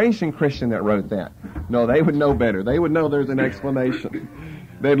fourth generation Christian that wrote that. No, they would know better. They would know there's an explanation.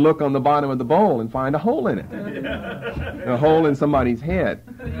 They'd look on the bottom of the bowl and find a hole in it. A hole in somebody's head.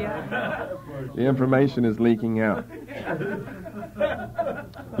 The information is leaking out.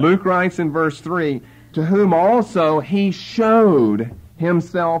 Luke writes in verse 3, to whom also he showed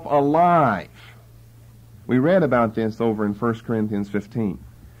himself alive. We read about this over in 1 Corinthians 15.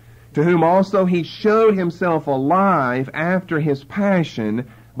 To whom also he showed himself alive after his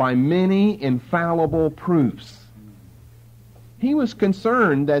passion by many infallible proofs. He was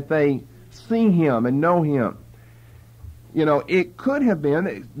concerned that they see him and know him. You know, it could have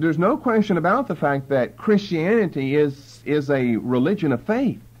been, there's no question about the fact that Christianity is a religion of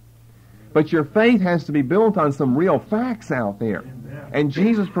faith. But your faith has to be built on some real facts out there. And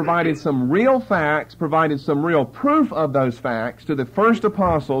Jesus provided some real facts, provided some real proof of those facts to the first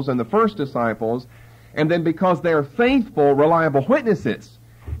apostles and the first disciples. And then because they're faithful, reliable witnesses,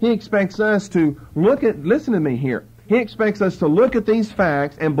 he expects us to listen to me here. He expects us to look at these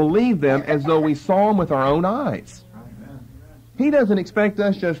facts and believe them as though we saw them with our own eyes. He doesn't expect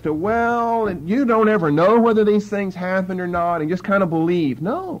us just to, and you don't ever know whether these things happened or not, and just kind of believe.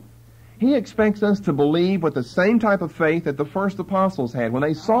 No. He expects us to believe with the same type of faith that the first apostles had when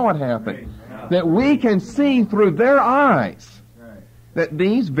they saw it happen. That we can see through their eyes that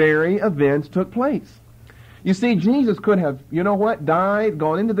these very events took place. You see, Jesus could have, died,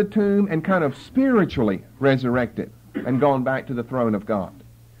 gone into the tomb, and kind of spiritually resurrected and gone back to the throne of God.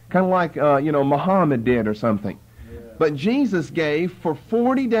 Kind of like, Muhammad did or something. But Jesus gave for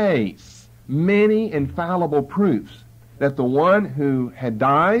 40 days many infallible proofs that the one who had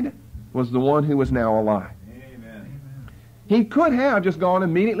died was the one who was now alive. Amen. He could have just gone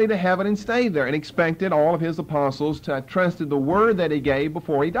immediately to heaven and stayed there and expected all of his apostles to have trusted the word that he gave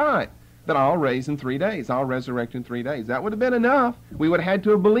before he died. That I'll raise in 3 days. I'll resurrect in 3 days. That would have been enough. We would have had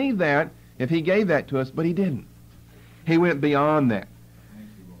to have believed that if he gave that to us, but he didn't. He went beyond that.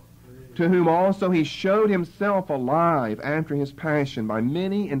 To whom also he showed himself alive after his passion by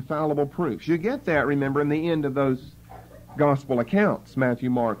many infallible proofs. You get that, remember, in the end of those gospel accounts, Matthew,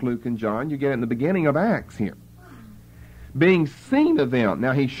 Mark, Luke, and John. You get it in the beginning of Acts here. Being seen of them.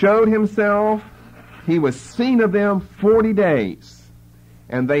 Now he showed himself. He was seen of them 40 days.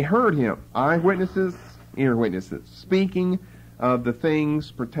 And they heard him, eyewitnesses, ear witnesses, speaking of the things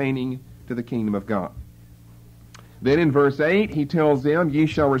pertaining to the kingdom of God. Then in verse 8, he tells them, ye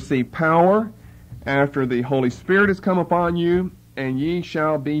shall receive power after the Holy Spirit has come upon you, and ye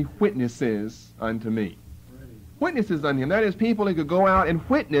shall be witnesses unto me. Witnesses unto him. That is, people who could go out and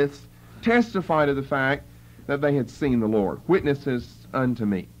witness, testify to the fact that they had seen the Lord. Witnesses unto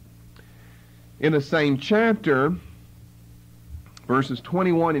me. In the same chapter, verses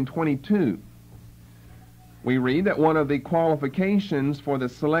 21 and 22, we read that one of the qualifications for the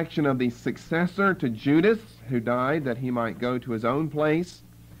selection of the successor to Judas, who died that he might go to his own place,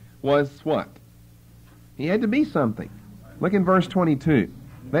 was what? He had to be something. Look in verse 22.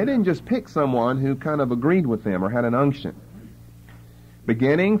 They didn't just pick someone who kind of agreed with them or had an unction.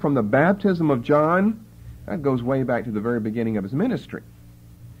 Beginning from the baptism of John, that goes way back to the very beginning of his ministry.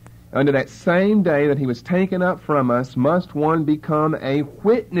 Unto that same day that he was taken up from us, must one become a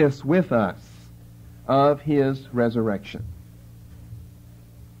witness with us of his resurrection.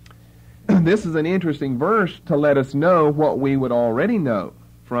 This is an interesting verse to let us know what we would already know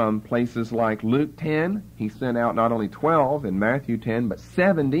from places like Luke 10. He sent out not only 12 in Matthew 10, but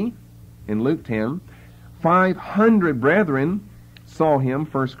 70 in Luke 10. 500 brethren saw him,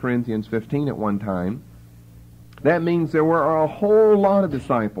 1 Corinthians 15 at one time. That means there were a whole lot of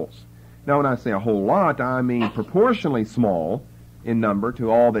disciples. Now, when I say a whole lot, I mean proportionally small in number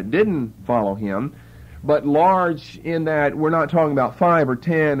to all that didn't follow him, but large in that we're not talking about 5 or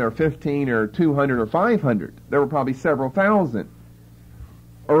 10 or 15 or 200 or 500. There were probably several thousand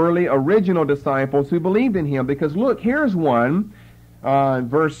early original disciples who believed in him. Because look, here's one,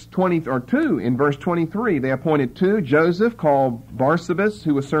 verse 20 or 2 in verse 23. They appointed 2, Joseph called Barsabas,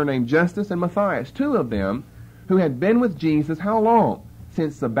 who was surnamed Justus, and Matthias, 2 of them, who had been with Jesus how long?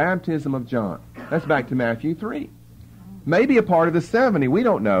 Since the baptism of John. That's back to Matthew 3. Maybe a part of the 70, we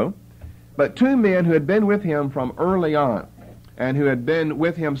don't know. But 2 men who had been with him from early on, and who had been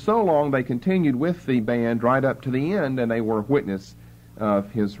with him so long they continued with the band right up to the end, and they were witness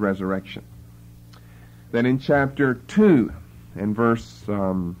of his resurrection. Then in chapter 2 and verse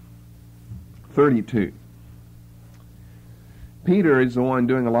 32, Peter is the one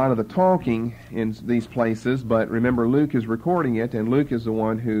doing a lot of the talking in these places, but remember Luke is recording it, and Luke is the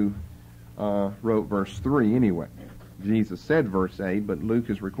one who wrote verse 3 anyway. Jesus said verse 8, but Luke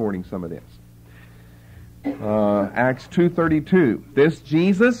is recording some of this. Acts 2:32. This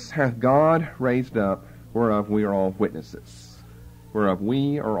Jesus hath God raised up, whereof we are all witnesses. Whereof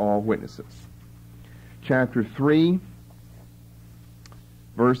we are all witnesses. Chapter 3,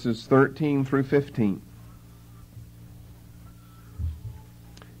 verses 13 through 15.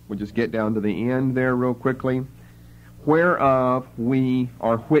 We'll just get down to the end there real quickly. Whereof we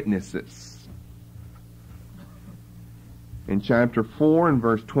are witnesses. In chapter 4 and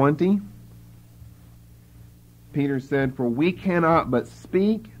verse 20, Peter said, for we cannot but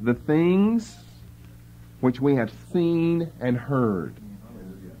speak the things which we have seen and heard.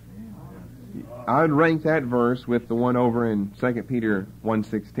 I would rank that verse with the one over in 2 Peter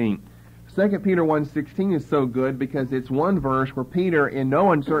 1:16. 2 Peter 1:16 is so good because it's one verse where Peter, in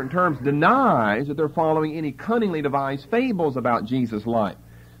no uncertain terms, denies that they're following any cunningly devised fables about Jesus' life.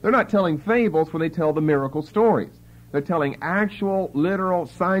 They're not telling fables where they tell the miracle stories. They're telling actual, literal,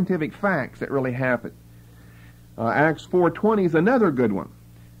 scientific facts that really happened. Acts 4:20 is another good one.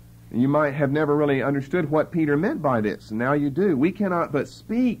 You might have never really understood what Peter meant by this, and now you do. We cannot but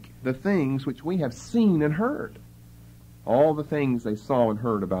speak the things which we have seen and heard. All the things they saw and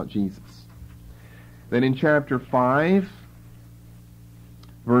heard about Jesus. Then in chapter 5,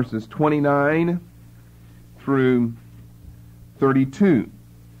 verses 29 through 32.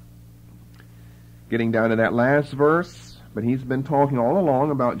 Getting down to that last verse, but he's been talking all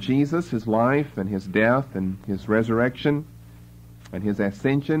along about Jesus, his life, and his death, and his resurrection, and his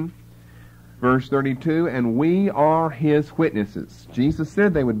ascension. Verse 32, and we are his witnesses. Jesus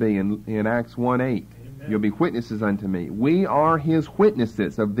said they would be in Acts 1:8. You'll be witnesses unto me. We are his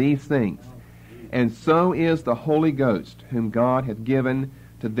witnesses of these things. And so is the Holy Ghost, whom God hath given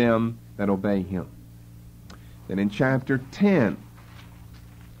to them that obey him. Then in chapter 10,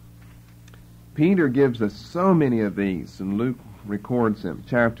 Peter gives us so many of these, and Luke records them.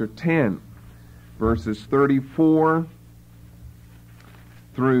 Chapter 10, verses 34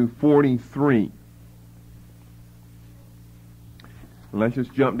 through 43. Let's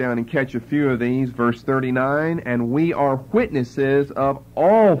just jump down and catch a few of these. Verse 39, and we are witnesses of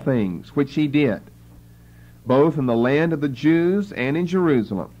all things which he did, both in the land of the Jews and in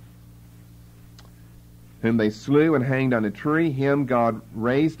Jerusalem, whom they slew and hanged on a tree. Him God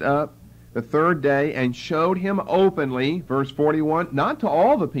raised up the third day and showed him openly, verse 41, not to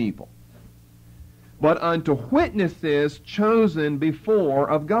all the people, but unto witnesses chosen before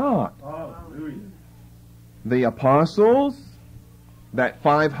of God. Hallelujah. The apostles, that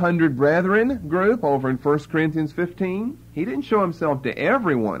 500 brethren group over in 1 Corinthians 15, he didn't show himself to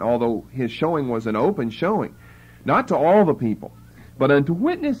everyone, although his showing was an open showing. Not to all the people, but unto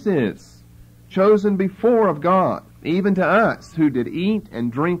witnesses chosen before of God, even to us who did eat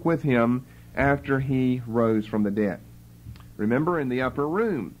and drink with him after he rose from the dead. Remember in the upper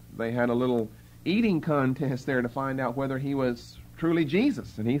room, they had a little eating contest there to find out whether he was truly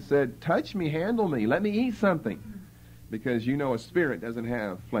Jesus. And he said, touch me, handle me, let me eat something. Because you know a spirit doesn't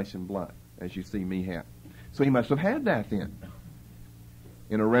have flesh and blood, as you see me have. So he must have had that then.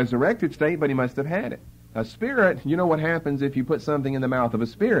 In a resurrected state, but he must have had it. A spirit, you know what happens if you put something in the mouth of a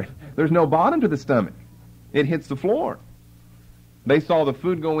spirit? There's no bottom to the stomach. It hits the floor. They saw the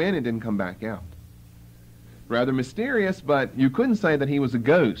food go in and didn't come back out. Rather mysterious, but you couldn't say that he was a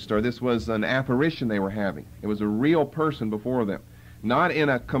ghost or this was an apparition they were having. It was a real person before them. Not in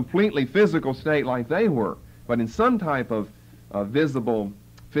a completely physical state like they were, but in some type of visible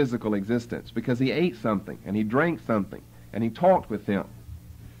physical existence, because he ate something and he drank something and he talked with them.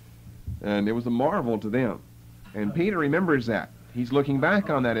 And it was a marvel to them. And Peter remembers that. He's looking back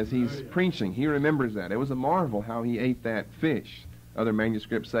on that as he's preaching. He remembers that. It was a marvel how he ate that fish. Other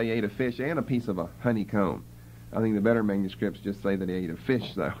manuscripts say he ate a fish and a piece of a honeycomb. I think the better manuscripts just say that he ate a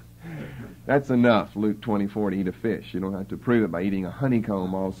fish, though. That's enough, Luke 24, to eat a fish. You don't have to prove it by eating a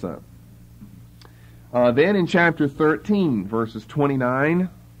honeycomb also. Then in chapter 13, verses 29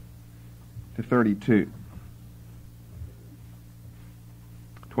 to 32.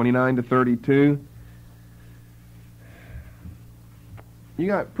 29 to 32. you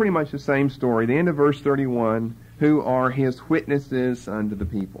got pretty much the same story. The end of verse 31, who are his witnesses unto the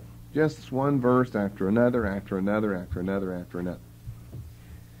people. Just one verse after another, after another, after another, after another.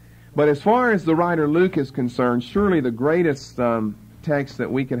 But as far as the writer Luke is concerned, surely the greatest text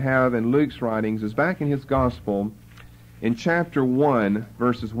that we could have in Luke's writings is back in his gospel in chapter 1,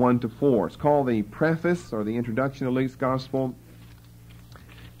 verses 1 to 4. It's called the preface or the introduction to Luke's gospel.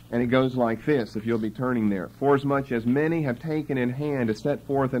 And it goes like this, if you'll be turning there. Forasmuch as many have taken in hand to set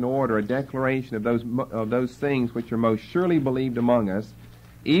forth in order a declaration of those things which are most surely believed among us,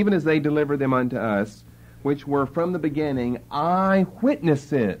 even as they delivered them unto us, which were from the beginning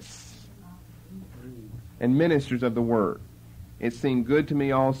eyewitnesses and ministers of the word. It seemed good to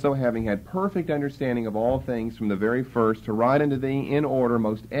me also, having had perfect understanding of all things from the very first, to write unto thee in order,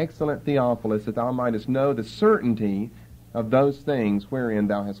 most excellent Theophilus, that thou mightest know the certainty of those things wherein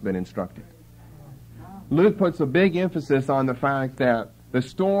thou hast been instructed. Luke puts a big emphasis on the fact that the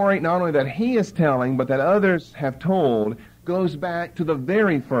story, not only that he is telling, but that others have told, goes back to the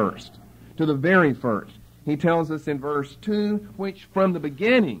very first. To the very first. He tells us in verse 2, which from the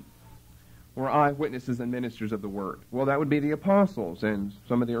beginning were eyewitnesses and ministers of the word. Well, that would be the apostles and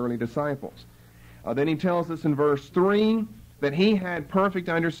some of the early disciples. Then he tells us in verse 3 that he had perfect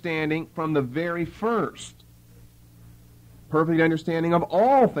understanding from the very first. Perfect understanding of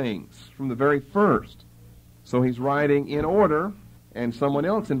all things from the very first. So he's writing in order, and someone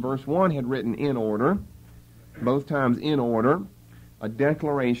else in verse 1 had written in order, both times in order, a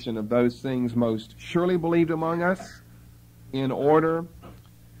declaration of those things most surely believed among us, in order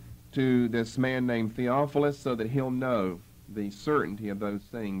to this man named Theophilus, so that he'll know the certainty of those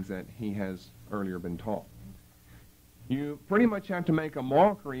things that he has earlier been taught. You pretty much have to make a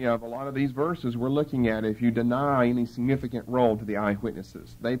mockery of a lot of these verses we're looking at if you deny any significant role to the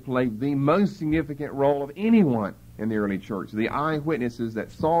eyewitnesses. They played the most significant role of anyone in the early church. The eyewitnesses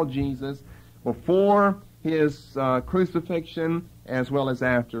that saw Jesus before his crucifixion as well as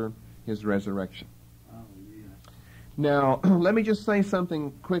after his resurrection. Now, let me just say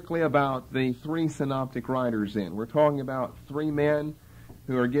something quickly about the three synoptic writers then. We're talking about three men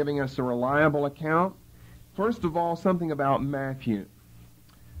who are giving us a reliable account. First of all, something about Matthew.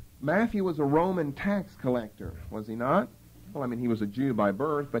 Matthew was a Roman tax collector, was he not? Well, I mean, he was a Jew by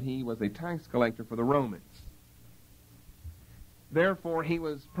birth, but he was a tax collector for the Romans. Therefore, he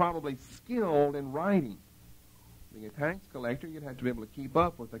was probably skilled in writing. Being a tax collector, you'd have to be able to keep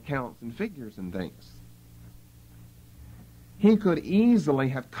up with accounts and figures and things. He could easily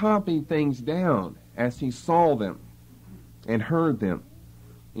have copied things down as he saw them and heard them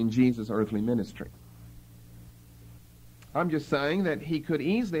in Jesus' earthly ministry. I'm just saying that he could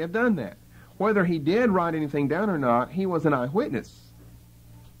easily have done that. Whether he did write anything down or not, he was an eyewitness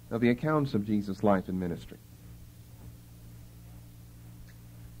of the accounts of Jesus' life and ministry.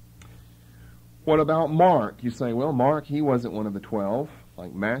 What about Mark? You say, well, Mark, he wasn't one of the 12,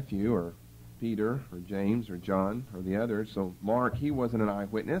 like Matthew or Peter or James or John or the others. So Mark, he wasn't an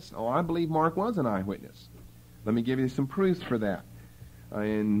eyewitness. Oh, I believe Mark was an eyewitness. Let me give you some proofs for that.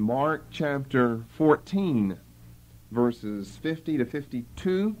 In Mark chapter 14, verses 50 to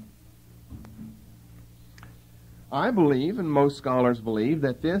 52, I believe, and most scholars believe,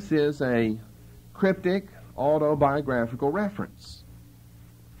 that this is a cryptic autobiographical reference.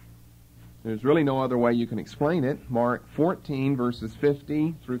 There's really no other way you can explain it. Mark 14, verses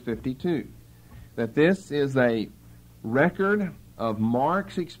 50 through 52. That this is a record of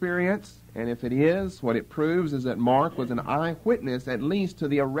Mark's experience, and if it is, what it proves is that Mark was an eyewitness at least to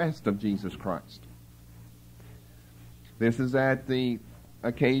the arrest of Jesus Christ. This is at the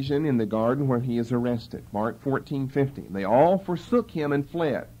occasion in the garden where he is arrested. Mark 14:50. They all forsook him and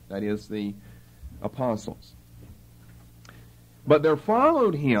fled. That is, the apostles. But there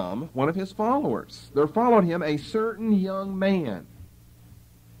followed him, one of his followers, there followed him a certain young man,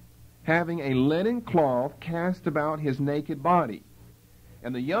 having a linen cloth cast about his naked body.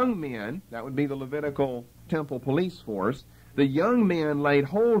 And the young men, that would be the Levitical temple police force, the young men laid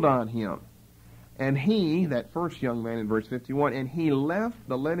hold on him. And he, that first young man in verse 51, and he left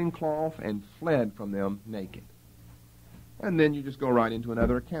the linen cloth and fled from them naked. And then you just go right into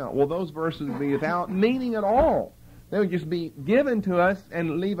another account. Well, those verses would be without meaning at all. They would just be given to us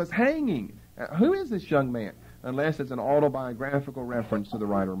and leave us hanging. Who is this young man? Unless it's an autobiographical reference to the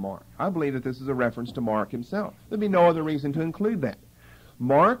writer Mark. I believe that this is a reference to Mark himself. There'd be no other reason to include that.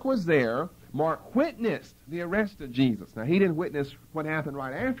 Mark was there. Mark witnessed the arrest of Jesus. Now, he didn't witness what happened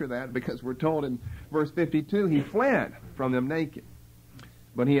right after that, because we're told in verse 52 he fled from them naked.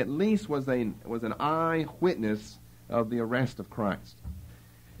 But he at least was an eyewitness of the arrest of Christ.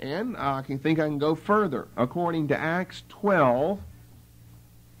 And I can go further. According to Acts 12,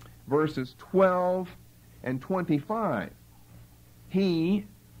 verses 12 and 25. He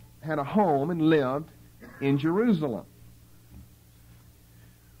had a home and lived in Jerusalem.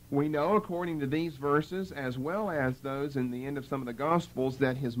 We know, according to these verses, as well as those in the end of some of the Gospels,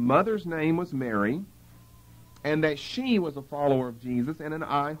 that his mother's name was Mary, and that she was a follower of Jesus and an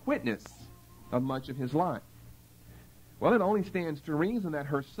eyewitness of much of his life. Well, it only stands to reason that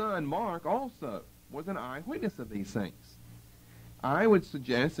her son, Mark, also was an eyewitness of these things. I would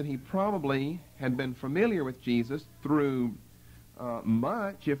suggest that he probably had been familiar with Jesus through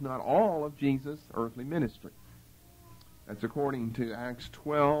much, if not all, of Jesus' earthly ministry. That's according to Acts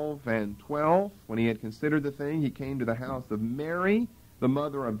 12 and 12. When he had considered the thing, he came to the house of Mary, the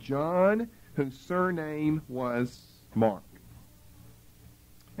mother of John, whose surname was Mark.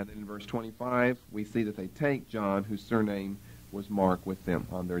 And then in verse 25, we see that they take John, whose surname was Mark, with them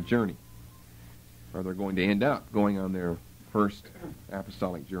on their journey. Or they're going to end up going on their first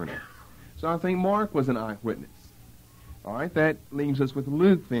apostolic journey. So I think Mark was an eyewitness. All right, that leaves us with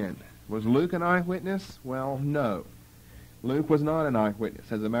Luke then. Was Luke an eyewitness? Well, no. Luke was not an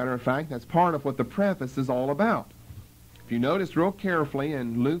eyewitness. As a matter of fact, that's part of what the preface is all about. If you notice real carefully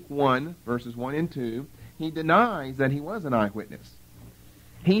in Luke 1, verses 1 and 2, he denies that he was an eyewitness.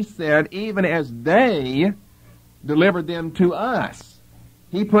 He said, even as they delivered them to us.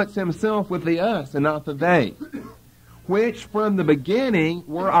 He puts himself with the us and not the they, which from the beginning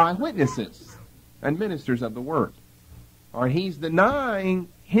were eyewitnesses and ministers of the word. Or he's denying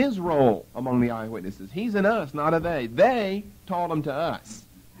his role among the eyewitnesses. He's an us, not a they. They taught them to us.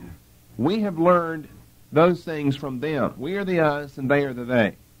 We have learned those things from them. We are the us and they are the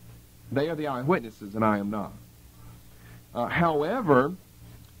they. They are the eyewitnesses and I am not. However,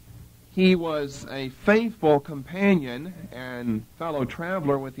 he was a faithful companion and fellow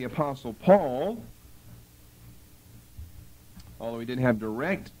traveler with the Apostle Paul. Although he didn't have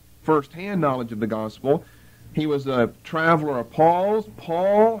direct first-hand knowledge of the gospel, he was a traveler of Paul's.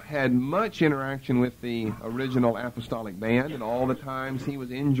 Paul had much interaction with the original apostolic band, and all the times he was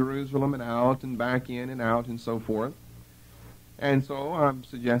in Jerusalem and out and back in and out and so forth. And so I'm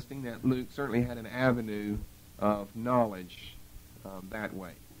suggesting that Luke certainly had an avenue of knowledge that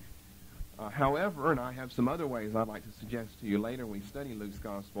way. However, and I have some other ways I'd like to suggest to you later when we study Luke's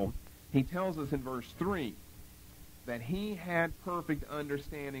gospel, he tells us in verse 3 that he had perfect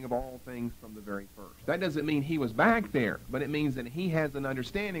understanding of all things from the very first. That doesn't mean he was back there, but it means that he has an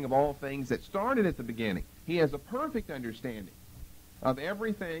understanding of all things that started at the beginning. He has a perfect understanding of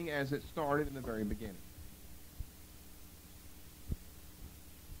everything as it started in the very beginning.